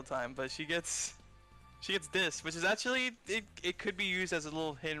lying this whole time, but she gets this, which is actually it could be used as a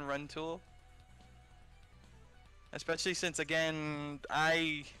little hit and run tool. Especially since again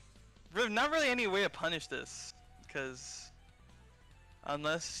not really any way to punish this, because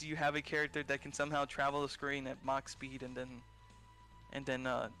unless you have a character that can somehow travel the screen at Mach speed and then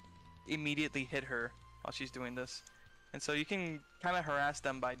immediately hit her while she's doing this. And so you can kind of harass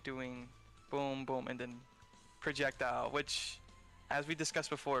them by doing boom, boom, and then projectile, which, as we discussed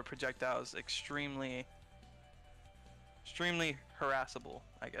before, projectile is extremely harassable,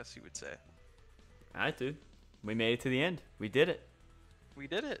 I guess you would say. Alright, dude. We made it to the end. We did it. We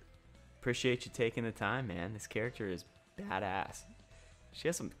did it. Appreciate you taking the time, man. This character is badass. She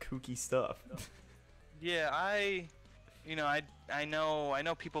has some kooky stuff. Yeah, I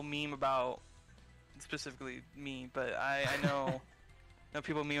know people meme about, specifically me, but I know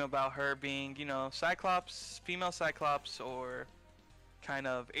people meme about her being, Cyclops, female Cyclops, or kind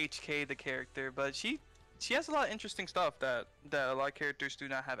of HK the character, but she has a lot of interesting stuff that a lot of characters do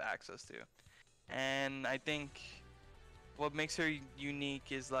not have access to. And I think what makes her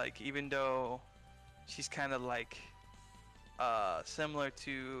unique is, like, even though she's kind of like similar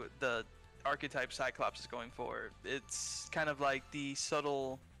to the archetype Cyclops is going for, it's kind of like the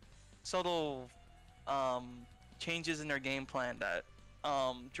subtle changes in her game plan that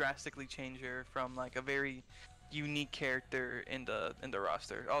drastically change her from like a very unique character in the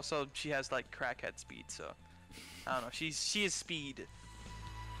roster. Also, she has like crackhead speed, so I don't know. She is speed